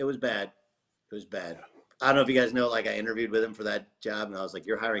 it was bad. It was bad. I don't know if you guys know. I interviewed with him for that job, and I was like,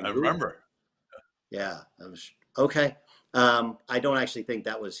 "You're hiring." I remember. Yeah, I was okay. I don't actually think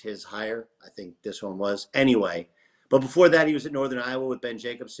that was his hire. I think this one was anyway. But before that, he was at Northern Iowa with Ben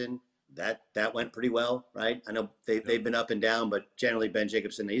Jacobson. That went pretty well, right? I know they've been up and down, but generally Ben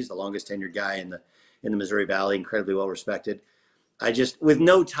Jacobson, he's the longest tenured guy in the Missouri Valley, incredibly well respected. With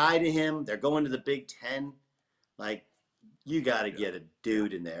no tie to him, they're going to the Big Ten. You got to get a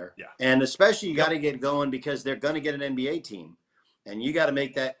dude in there, and especially you got to get going because they're going to get an NBA team, and you got to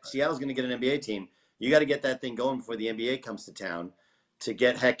make that. Seattle's going to get an NBA team. You got to get that thing going before the NBA comes to town to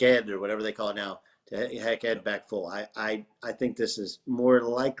get Heck Ed or whatever they call it now. To Heck Ed back full. I think this is more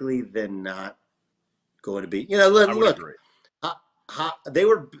likely than not going to be. Look, they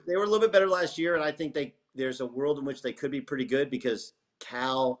were a little bit better last year, and I think there's a world in which they could be pretty good because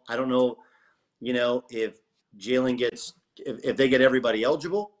Cal. I don't know, if Jalen gets if they get everybody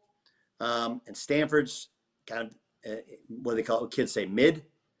eligible, and Stanford's kind of what they call kids say mid,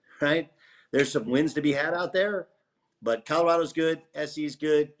 right? There's some wins to be had out there. But Colorado's good, SC's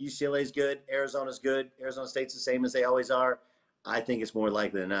good, UCLA's good, Arizona's good, Arizona State's the same as they always are. I think it's more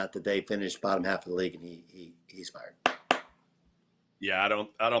likely than not that they finish bottom half of the league and he's fired. Yeah,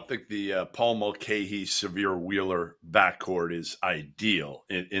 I don't think the Paul Mulcahy, Severe Wheeler backcourt is ideal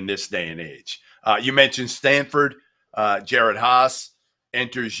in this day and age. You mentioned Stanford. Jared Haas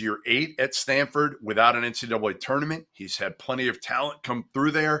enters year 8 at Stanford without an NCAA tournament. He's had plenty of talent come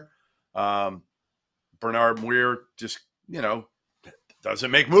through there. Bernard Muir just, doesn't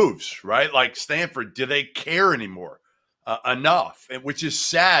make moves, right? Like Stanford, do they care anymore enough? And which is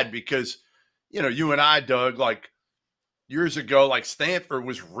sad because, you and I, Doug, years ago, Stanford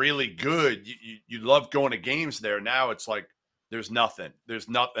was really good. You loved going to games there. Now it's like there's nothing. There's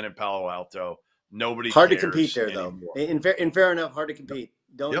nothing in Palo Alto. Nobody hard cares to compete there, anymore. Though. In fair enough, hard to compete.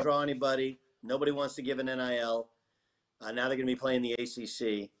 Don't draw anybody. Nobody wants to give an NIL. Now they're going to be playing the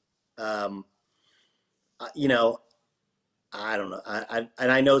ACC. I don't know.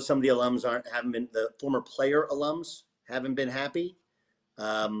 I know some of the alums the former player alums haven't been happy.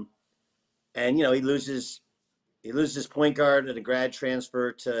 And he loses his point guard at a grad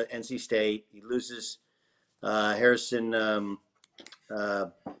transfer to NC State. He loses Harrison.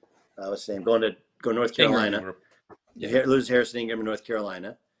 What's his name? Going to North Carolina. Loses Harrison Ingram in North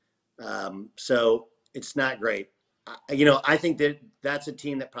Carolina. So it's not great. I think that's a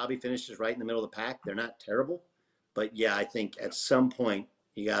team that probably finishes right in the middle of the pack. They're not terrible, but I think at some point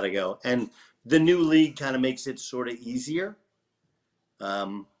you got to go. And the new league kind of makes it sort of easier.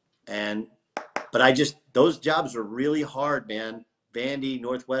 But those jobs are really hard, man. Vandy,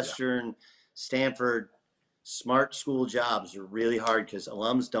 Northwestern, Stanford, smart school jobs are really hard because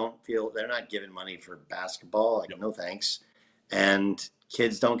alums don't feel they're not given money for basketball. No thanks. And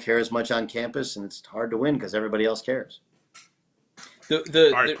kids don't care as much on campus, and it's hard to win because everybody else cares.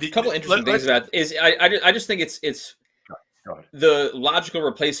 The couple interesting things about is I just think it's the logical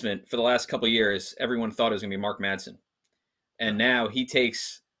replacement for the last couple of years. Everyone thought it was going to be Mark Madsen, and now he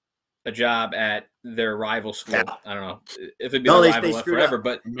takes a job at their rival school. Yeah. I don't know if it'd be No, their they rival screwed forever, up.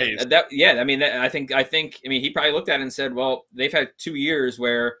 but Amazing. I mean, I think, he probably looked at it and said, well, they've had 2 years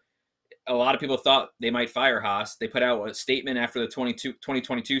where a lot of people thought they might fire Haas. They put out a statement after the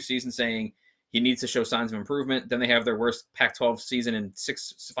 2022 season saying he needs to show signs of improvement. Then they have their worst Pac-12 season in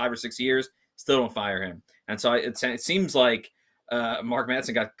 5 or 6 years. Still don't fire him. And so it seems like Mark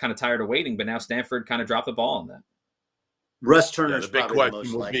Madsen got kind of tired of waiting, but now Stanford kind of dropped the ball on that. Russ Turner's the big probably the question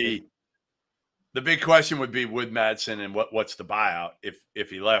most would likely. be the big question would be would Madsen and what's the buyout if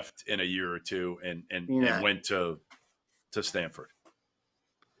he left in a year or two and went to Stanford.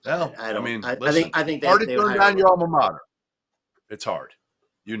 Well, I mean, listen, I think hard to they turn down your alma mater. It's hard.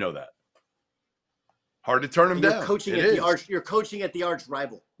 You know that. Hard to turn them down. You're coaching at the arch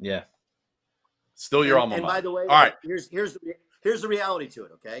rival. Yeah. Still your alma mater. And by the way, all right. Here's the reality to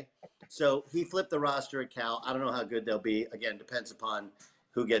it. Okay, so he flipped the roster at Cal. I don't know how good they'll be. Again, depends upon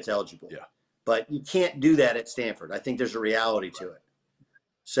who gets eligible. Yeah. But you can't do that at Stanford. I think there's a reality to it.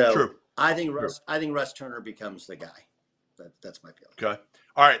 So True. I think Russ Turner becomes the guy. That's my feeling. Okay.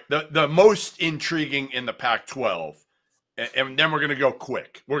 All right. The most intriguing in the Pac-12, and then we're going to go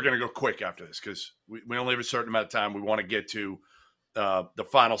quick. We're going to go quick after this because we only have a certain amount of time. We want to get to the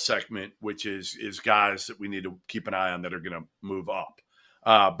final segment, which is guys that we need to keep an eye on that are going to move up.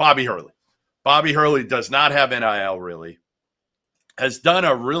 Bobby Hurley. Bobby Hurley does not have NIL really. Has done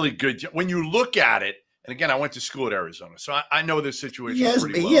a really good job. When you look at it, and again, I went to school at Arizona, so I know this situation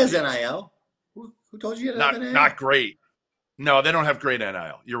pretty well. He has NIL. Who told you that? Not great. No, they don't have great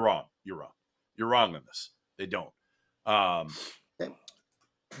NIL. You're wrong. You're wrong on this. They don't.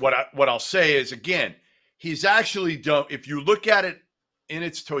 What I'll say is, again, he's actually done. If you look at it in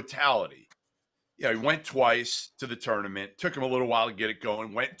its totality, he went twice to the tournament. Took him a little while to get it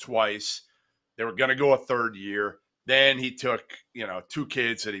going. Went twice. They were going to go a third year. Then he took, 2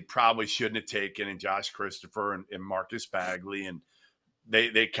 kids that he probably shouldn't have taken, and Josh Christopher and Marcus Bagley, and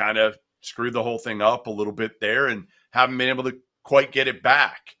they kind of screwed the whole thing up a little bit there and haven't been able to quite get it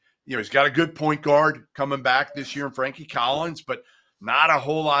back. He's got a good point guard coming back this year in Frankie Collins, but not a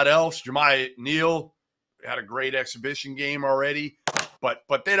whole lot else. Jemiah Neal had a great exhibition game already, but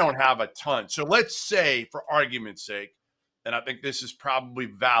they don't have a ton. So let's say, for argument's sake, and I think this is probably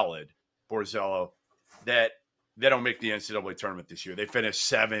valid, Borzello, that they don't make the NCAA tournament this year. They finished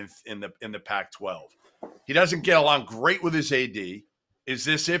 7th in the Pac-12. He doesn't get along great with his AD. Is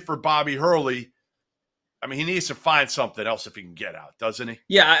this it for Bobby Hurley? I mean, he needs to find something else if he can get out, doesn't he?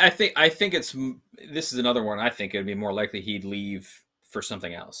 Yeah, I think this is another one. I think it would be more likely he'd leave for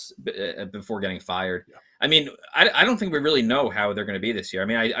something else before getting fired. Yeah. I mean, I don't think we really know how they're going to be this year. I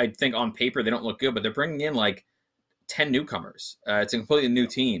mean, I think on paper they don't look good, but they're bringing in like 10 newcomers. It's a completely new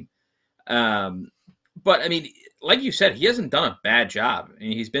team. But I mean, like you said, he hasn't done a bad job. I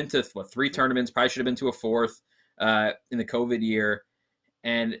mean, he's been to 3 tournaments, probably should have been to a 4th in the COVID year.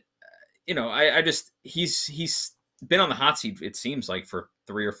 And, he's been on the hot seat, it seems like, for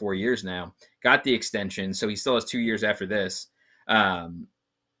 3 or 4 years now. Got the extension, so he still has 2 years after this. And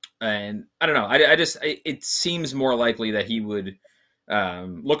I don't know. It seems more likely that he would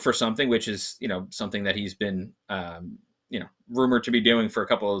look for something, which is, something that he's been, rumored to be doing for a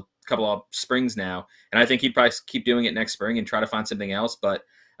couple of springs now. And I think he'd probably keep doing it next spring and try to find something else. But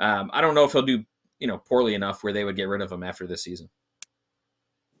I don't know if he'll do, poorly enough where they would get rid of him after this season.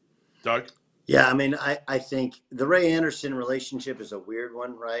 Doug? Yeah, I mean, I think the Ray Anderson relationship is a weird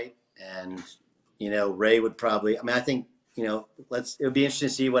one, right? And, Ray would probably, I think, it would be interesting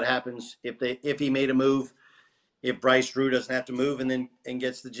to see what happens if he made a move, if Bryce Drew doesn't have to move and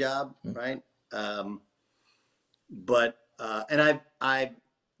gets the job, right? But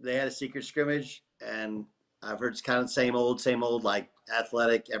they had a secret scrimmage, and I've heard it's kind of the same old, like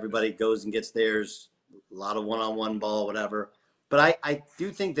athletic. Everybody goes and gets theirs, a lot of one-on-one ball, whatever. But I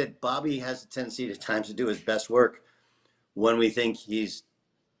do think that Bobby has a tendency at times to do his best work when we think team's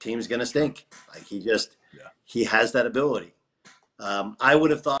going to stink. Like he has that ability. I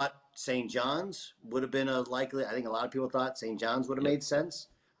would have thought St. John's would have been I think a lot of people thought St. John's would have made sense.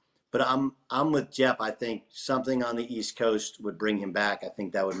 But I'm with Jeff. I think something on the East Coast would bring him back. I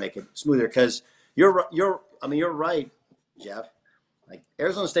think that would make it smoother because you're right, Jeff. Like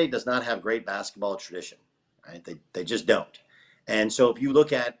Arizona State does not have great basketball tradition, right? They just don't. And so if you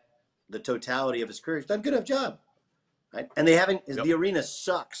look at the totality of his career, he's done a good enough job, right? And they haven't. Yep. The arena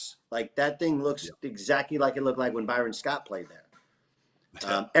sucks. Like that thing looks exactly like it looked like when Byron Scott played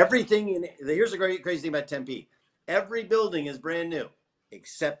there. Everything here's the crazy thing about Tempe. Every building is brand new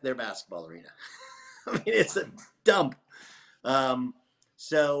except their basketball arena. I mean, it's a dump.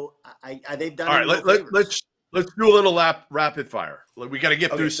 So they've done. All right, Let's do a little rapid fire. We got to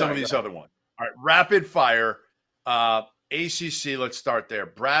get through some of these go other ones. All right, rapid fire. ACC, let's start there.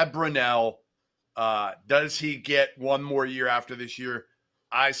 Brad Brownell, does he get one more year after this year?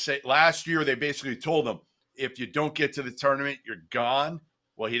 I say last year they basically told him, if you don't get to the tournament, you're gone.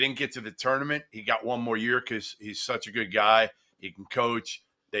 Well, he didn't get to the tournament. He got one more year because he's such a good guy. He can coach.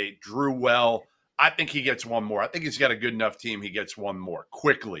 They drew well. I think he gets one more. I think he's got a good enough team. He gets one more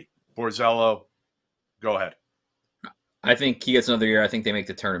quickly. Borzello, go ahead. I think he gets another year. I think they make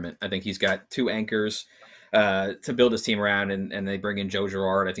the tournament. I think he's got 2 anchors to build his team around, and they bring in Joe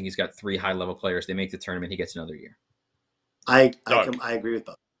Girard. I think he's got 3 high-level players. They make the tournament. He gets another year. I agree with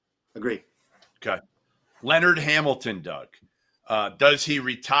both. Agree. Okay. Leonard Hamilton, Doug. Does he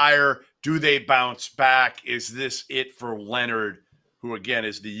retire? Do they bounce back? Is this it for Leonard, who, again,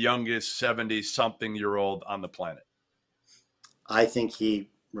 is the youngest 70-something-year-old on the planet? I think he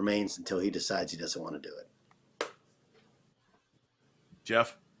remains until he decides he doesn't want to do it.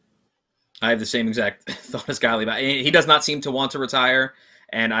 Jeff? I have the same exact thought as Gottlieb. He does not seem to want to retire,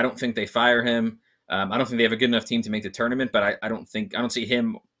 and I don't think they fire him. I don't think they have a good enough team to make the tournament, but I don't see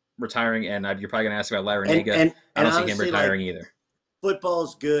him retiring. And you're probably going to ask about Larrañaga. I don't see him retiring either.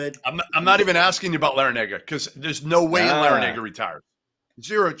 Football's good. I'm not even asking you about Larrañaga because there's no way Larrañaga retires.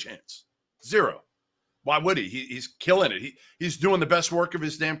 0 chance. 0. Why would he? He's killing it. He's doing the best work of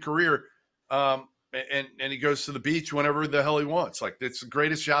his damn career. And he goes to the beach whenever the hell he wants. Like, it's the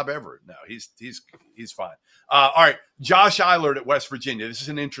greatest job ever. No, he's fine. All right, Josh Eilert at West Virginia. This is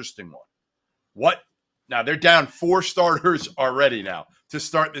an interesting one. What? Now, they're down 4 starters already now to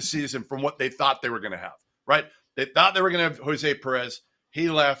start the season from what they thought they were going to have, right? They thought they were going to have Jose Perez. He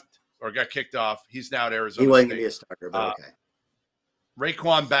left or got kicked off. He's now at Arizona He wasn't State. going to be a starter, but okay.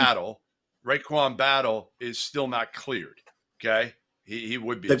 Raekwon Battle is still not cleared, okay? He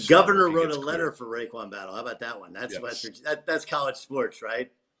would be. The governor wrote a letter for Raekwon Battle. How about that one? That's West Virginia. That's college sports,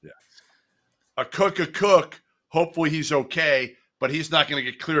 right? Yeah. A cook. Hopefully he's okay, but he's not going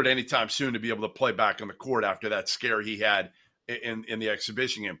to get cleared anytime soon to be able to play back on the court after that scare he had in the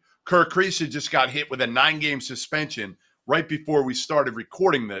exhibition game. Kirk Creasy just got hit with a 9-game suspension right before we started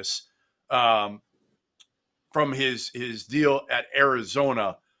recording this from his deal at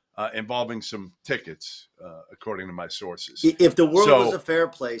Arizona involving some tickets, according to my sources. If the world was a fair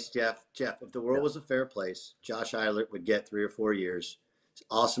place, Jeff, if the world was a fair place, Josh Eilert would get 3 or 4 years. He's an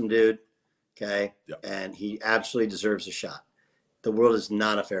awesome dude, okay? Yep. And he absolutely deserves a shot. The world is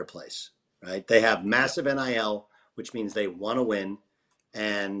not a fair place, right? They have massive NIL, which means they want to win.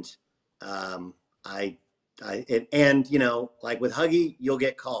 And like with Huggy, you'll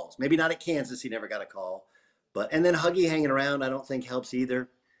get calls. Maybe not at Kansas, he never got a call. And then Huggy hanging around, I don't think helps either.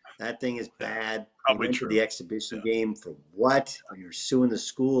 That thing is bad. Probably true. The exhibition game for what? When you're suing the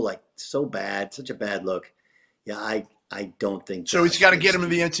school, like so bad, such a bad look. Yeah, I don't think so. He's got to get him to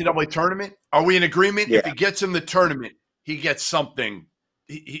the NCAA tournament. Are we in agreement? Yeah. If he gets him the tournament, he gets something.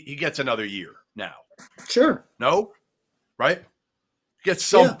 He gets another year now. Sure. No? Right? Gets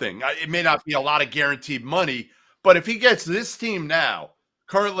something. Yeah. It may not be a lot of guaranteed money, but if he gets this team now,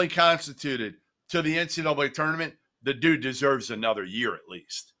 currently constituted, to the NCAA tournament, the dude deserves another year at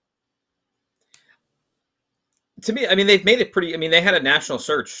least. To me, I mean, they've made it pretty. I mean, they had a national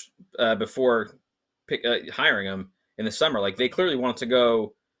search before hiring him in the summer. Like, they clearly wanted to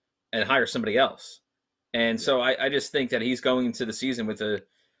go and hire somebody else. And so I just think that he's going into the season with in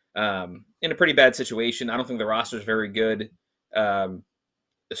a pretty bad situation. I don't think the roster is very good,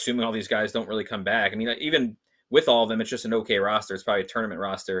 assuming all these guys don't really come back. I mean, even with all of them, it's just an okay roster. It's probably a tournament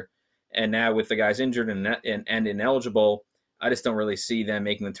roster. And now with the guys injured and ineligible, I just don't really see them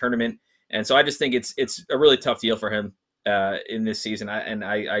making the tournament. And so I just think it's a really tough deal for him in this season.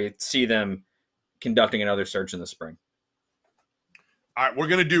 I see them conducting another search in the spring. All right, we're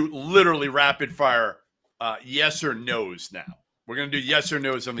going to do literally rapid fire yes or no's now. We're going to do yes or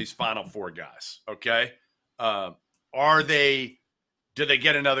no's on these final 4 guys, okay? Do they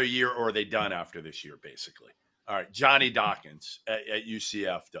get another year, or are they done after this year, basically? All right, Johnny Dawkins at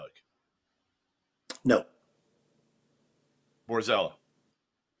UCF, Doug. No. Borzello.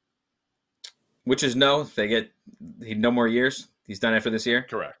 Which is no. They get no more years. He's done after this year.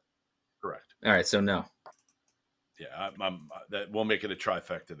 Correct. All right, so no. Yeah, we'll make it a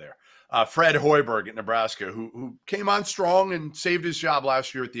trifecta there. Fred Hoiberg at Nebraska, who came on strong and saved his job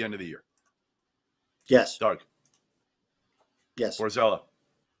last year at the end of the year. Yes. Doug. Yes. Borzello.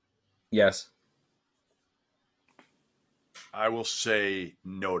 Yes. I will say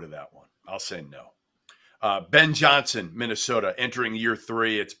no to that one. I'll say no. Ben Johnson, Minnesota, entering year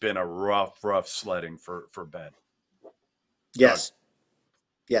 3. It's been a rough sledding for Ben. Yes.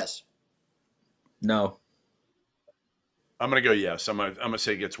 Yes. No. I'm going to go yes. I'm going to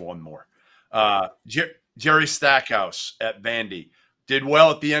say he gets one more. Jerry Stackhouse at Vandy did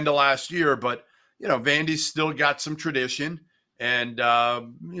well at the end of last year, but, Vandy's still got some tradition. And,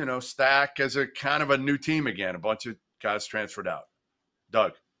 Stack as a kind of a new team again. A bunch of guys transferred out.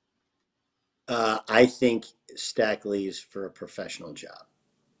 Doug. I think Stack leaves for a professional job.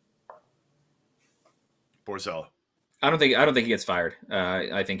 Borzello. I don't think he gets fired.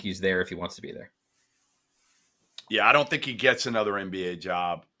 I think he's there if he wants to be there. Yeah, I don't think he gets another NBA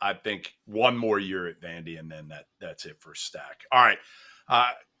job. I think one more year at Vandy, and then that's it for Stack. All right.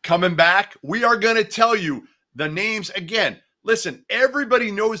 Coming back, we are going to tell you the names again. Listen,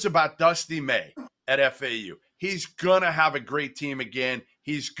 everybody knows about Dusty May at FAU. He's going to have a great team again.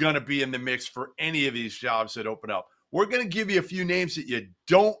 He's going to be in the mix for any of these jobs that open up. We're going to give you a few names that you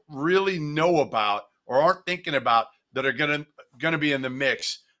don't really know about or aren't thinking about that are going to be in the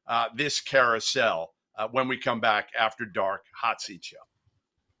mix this carousel when we come back after dark. Hot Seat Show.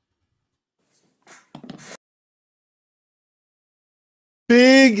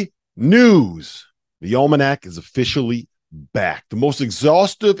 Big news. The Almanac is officially back. The most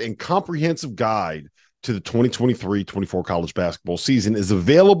exhaustive and comprehensive guide to the 2023-24 college basketball season is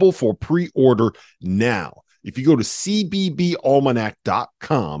available for pre-order now. If you go to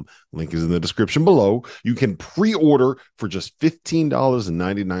cbbalmanac.com, link is in the description below, you can pre-order for just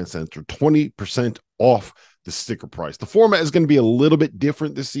 $15.99 or 20% off the sticker price. The format is going to be a little bit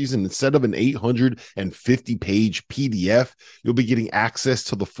different this season. Instead of an 850-page PDF, you'll be getting access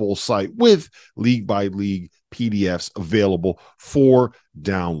to the full site with league-by-league PDFs available for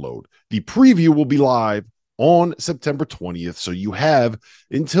download. The preview will be live on September 20th, so you have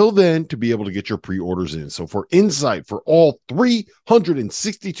until then to be able to get your pre-orders in. So for insight for all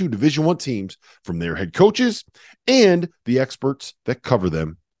 362 Division I teams from their head coaches and the experts that cover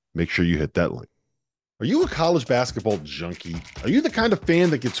them, make sure you hit that link. Are you a college basketball junkie? Are you the kind of fan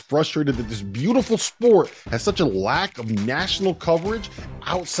that gets frustrated that this beautiful sport has such a lack of national coverage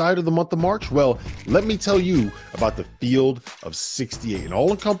outside of the month of March? Well, let me tell you about the Field of 68, an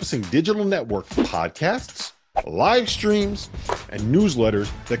all-encompassing digital network of podcasts, live streams, and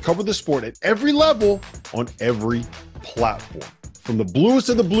newsletters that cover the sport at every level on every platform. From the bluest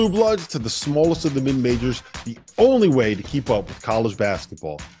of the blue bloods to the smallest of the mid-majors, the only way to keep up with college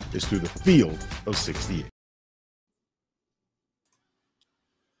basketball is through the Field of 68.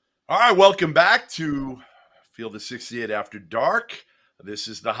 All right, welcome back to Field of 68 After Dark. This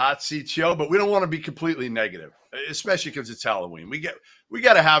is the Hot Seat Show, but we don't want to be completely negative, especially because it's Halloween. We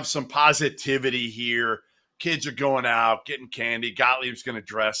got to have some positivity here. Kids are going out, getting candy. Gottlieb's going to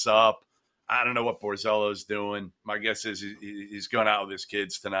dress up. I don't know what Borzello's doing. My guess is he's going out with his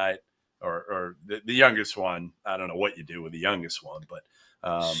kids tonight, or the youngest one. I don't know what you do with the youngest one, but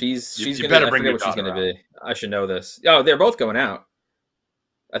she's you gonna, better I bring forget your what she's going to daughter be. I should know this. Oh, they're both going out.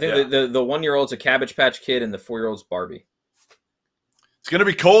 I think the 1-year-old's a Cabbage Patch Kid and the 4-year-old's Barbie. It's going to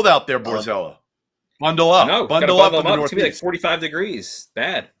be cold out there, Borzello. Bundle up. No, bundle up in the It's going to be like Northeast. 45 degrees.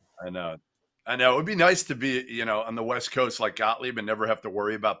 Bad. I know. It would be nice to be, on the West Coast like Gottlieb and never have to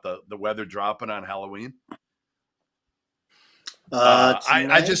worry about the weather dropping on Halloween.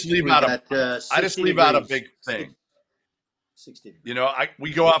 I just leave out a big thing. 60 degrees.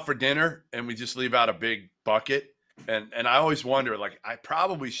 We go out for dinner and we just leave out a big bucket, and I always wonder, like, I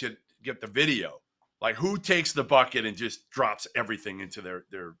probably should get the video, like who takes the bucket and just drops everything into their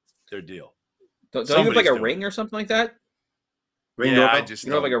deal. Don't you have like a ring or something like that? Ring yeah, doorbell? I just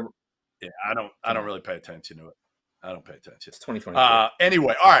You know, like a yeah, I don't really pay attention to it. I don't pay attention. It's 2023.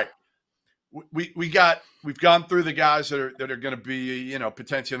 Anyway, all right. We've gone through the guys that are going to be,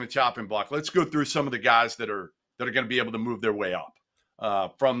 potentially in the chopping block. Let's go through some of the guys that are going to be able to move their way up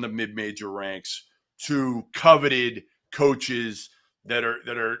from the mid-major ranks to coveted coaches that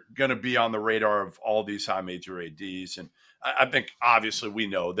are going to be on the radar of all these high major ADs. And I think obviously we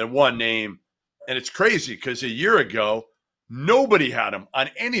know that one name, and it's crazy because a year ago nobody had him on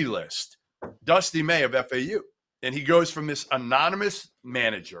any list. Dusty May of FAU, and he goes from this anonymous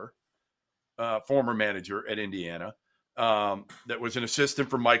manager, former manager at Indiana, that was an assistant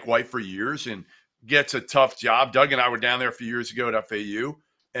for Mike White for years and gets a tough job. Doug and I were down there a few years ago at FAU,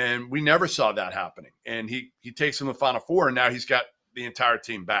 and we never saw that happening. And he takes him to the Final Four, and now he's got the entire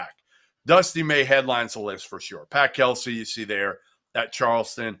team back. Dusty May headlines the list for sure. Pat Kelsey, you see there at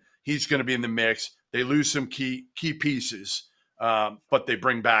Charleston, he's going to be in the mix. They lose some key pieces, but they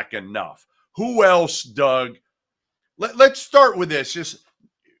bring back enough. Who else, Doug? Let's start with this. Just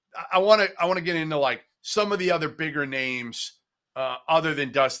I want to get into like some of the other bigger names other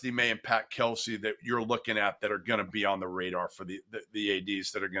than Dusty May and Pat Kelsey that you're looking at that are going to be on the radar for the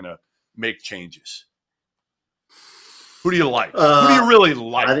ADs that are going to make changes. Who do you like? Who do you really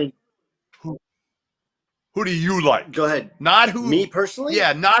like? I think. Who do you like? Go ahead. Not who. Me personally?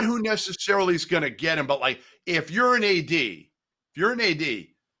 Yeah, not who necessarily is going to get him, but like if you're an AD,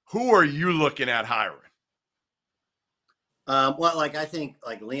 who are you looking at hiring? Well, like I think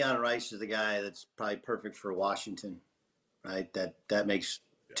like Leon Rice is the guy that's probably perfect for Washington, right? That makes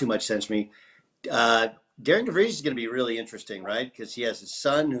too much sense to me. Darren DeVries is going to be really interesting, right? Because he has a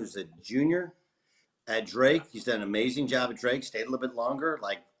son who's a junior at Drake. He's done an amazing job at Drake, stayed a little bit longer.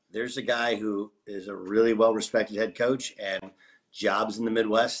 Like there's a guy who is a really well-respected head coach and jobs in the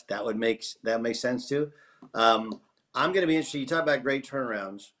Midwest. That makes sense too. I'm going to be interested. You talk about great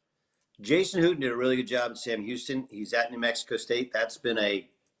turnarounds. Jason Hooten did a really good job at Sam Houston. He's at New Mexico State. That's been like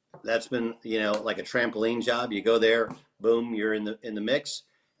a trampoline job. You go there, boom, you're in the mix.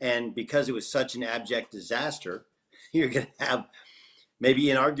 And because it was such an abject disaster, you're going to have maybe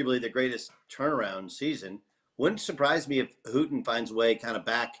inarguably the greatest turnaround season. Wouldn't surprise me if Hooten finds a way kind of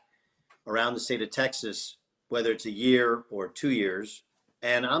back around the state of Texas, whether it's a year or 2 years.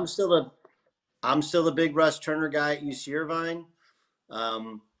 And I'm still a big Russ Turner guy at UC Irvine.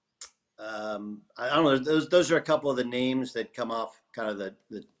 I don't know. Those are a couple of the names that come off kind of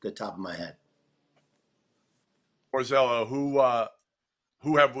the top of my head. Borzello,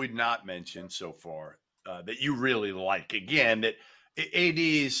 who have we not mentioned so far that you really like? Again, that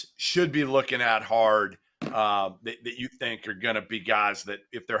ADs should be looking at hard. That you think are going to be guys that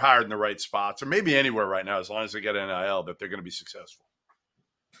if they're hired in the right spots or maybe anywhere right now, as long as they get NIL, that they're going to be successful.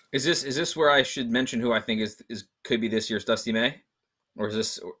 Is this where I should mention who I think could be this year's Dusty May, or is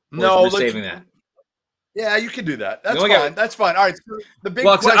this? No, saving that. Yeah, you can do that. That's fine. That's fine. All right. So the big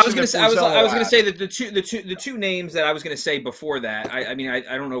question. I was going to say that the two names that I was going to say before that. I mean,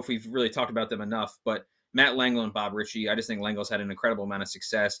 I don't know if we've really talked about them enough, but Matt Langlo and Bob Ritchie. I just think Langlo's had an incredible amount of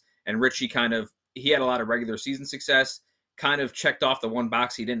success, and Ritchie he had a lot of regular season success. Kind of checked off the one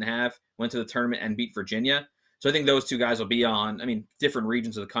box he didn't have. Went to the tournament and beat Virginia. So I think those two guys will be on. I mean, different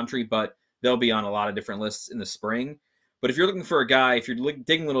regions of the country, but they'll be on a lot of different lists in the spring. But if you're looking for a guy, if you're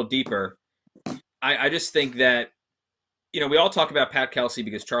digging a little deeper, I just think that, we all talk about Pat Kelsey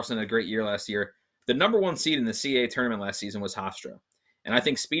because Charleston had a great year last year. The number one seed in the CAA tournament last season was Hofstra. And I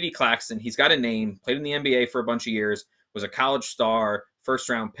think Speedy Claxton, he's got a name, played in the NBA for a bunch of years, was a college star,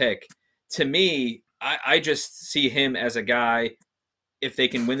 first-round pick. To me, I just see him as a guy, if they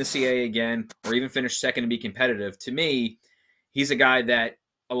can win the CAA again or even finish second and be competitive, to me, he's a guy that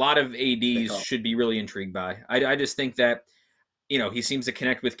a lot of ADs should be really intrigued by. I just think that, he seems to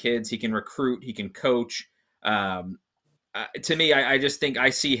connect with kids. He can recruit. He can coach. To me, I just think I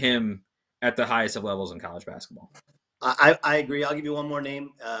see him at the highest of levels in college basketball. I agree. I'll give you one more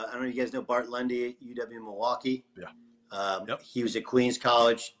name. I don't know if you guys know Bart Lundy at UW-Milwaukee. Yeah. He was at Queens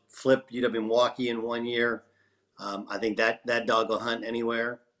College, flipped UW-Milwaukee in 1 year. I think that dog will hunt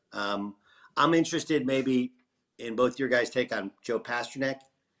anywhere. I'm interested maybe in both your guys' take on Joe Pasternak.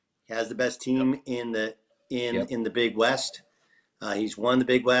 He has the best team in the Big West. He's won the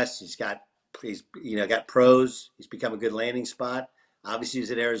Big West. He's got pros. He's become a good landing spot. Obviously, he's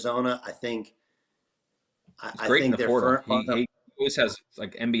at Arizona. I think in the portal. He always has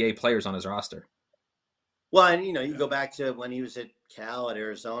like NBA players on his roster. Well, and you go back to when he was at Cal at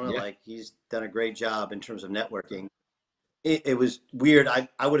Arizona. Like he's done a great job in terms of networking. It was weird.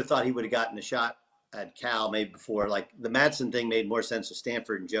 I would have thought he would have gotten a shot at Cal maybe before. Like the Madsen thing made more sense with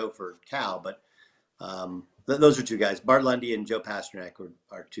Stanford and Joe for Cal, but. Those are two guys. Bart Lundy and Joe Pasternak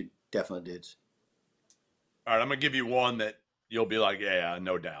are two definite dudes. All right, I'm going to give you one that you'll be like, yeah,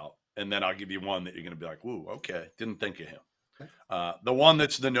 no doubt. And then I'll give you one that you're going to be like, woo, okay, didn't think of him. Okay. The one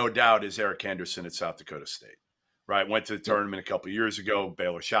that's the no doubt is Eric Henderson at South Dakota State, right? Went to the tournament a couple of years ago.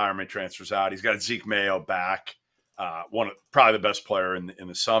 Baylor Shireman transfers out. He's got Zeke Mayo back, probably the best player in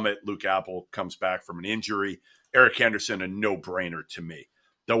the Summit. Luke Apple comes back from an injury. Eric Henderson, a no-brainer to me.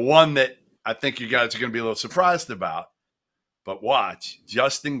 The one that I think you guys are going to be a little surprised about, but watch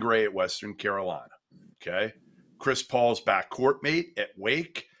Justin Gray at Western Carolina. Okay. Chris Paul's backcourt mate at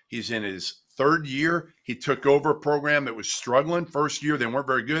Wake. He's in his third year. He took over a program that was struggling. First year, they weren't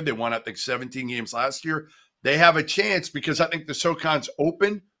very good. They won, I think, 17 games last year. They have a chance because I think the SoCon's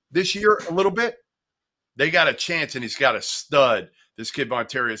open this year a little bit. They got a chance, and he's got a stud. This kid,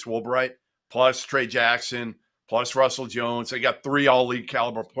 Montarius Woolbright, plus Trey Jackson, plus Russell Jones. They got 3 all-league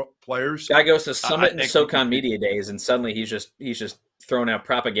caliber players. Guy goes to Summit and SoCon Media Days, and suddenly he's just throwing out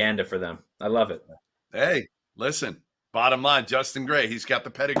propaganda for them. I love it. Hey, listen, bottom line, Justin Gray, he's got the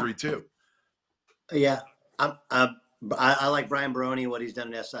pedigree too. Yeah. I like Brian Baroni, what he's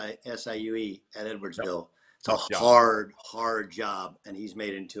done at SIUE at Edwardsville. It's a hard job, and he's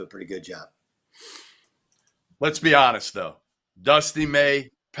made it into a pretty good job. Let's be honest, though. Dusty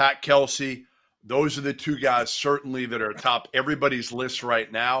May, Pat Kelsey, those are the two guys certainly that are atop everybody's list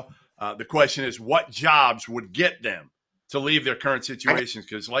right now. The question is, what jobs would get them to leave their current situations?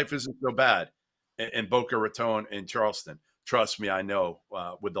 Because life isn't so bad in Boca Raton and Charleston. Trust me, I know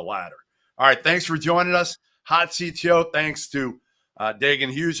with the latter. All right, thanks for joining us. Hot Seat Show. Thanks to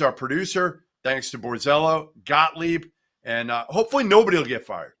Dagan Hughes, our producer. Thanks to Borzello, Gottlieb. And hopefully nobody will get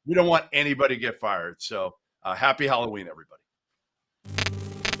fired. We don't want anybody to get fired. So happy Halloween, everybody.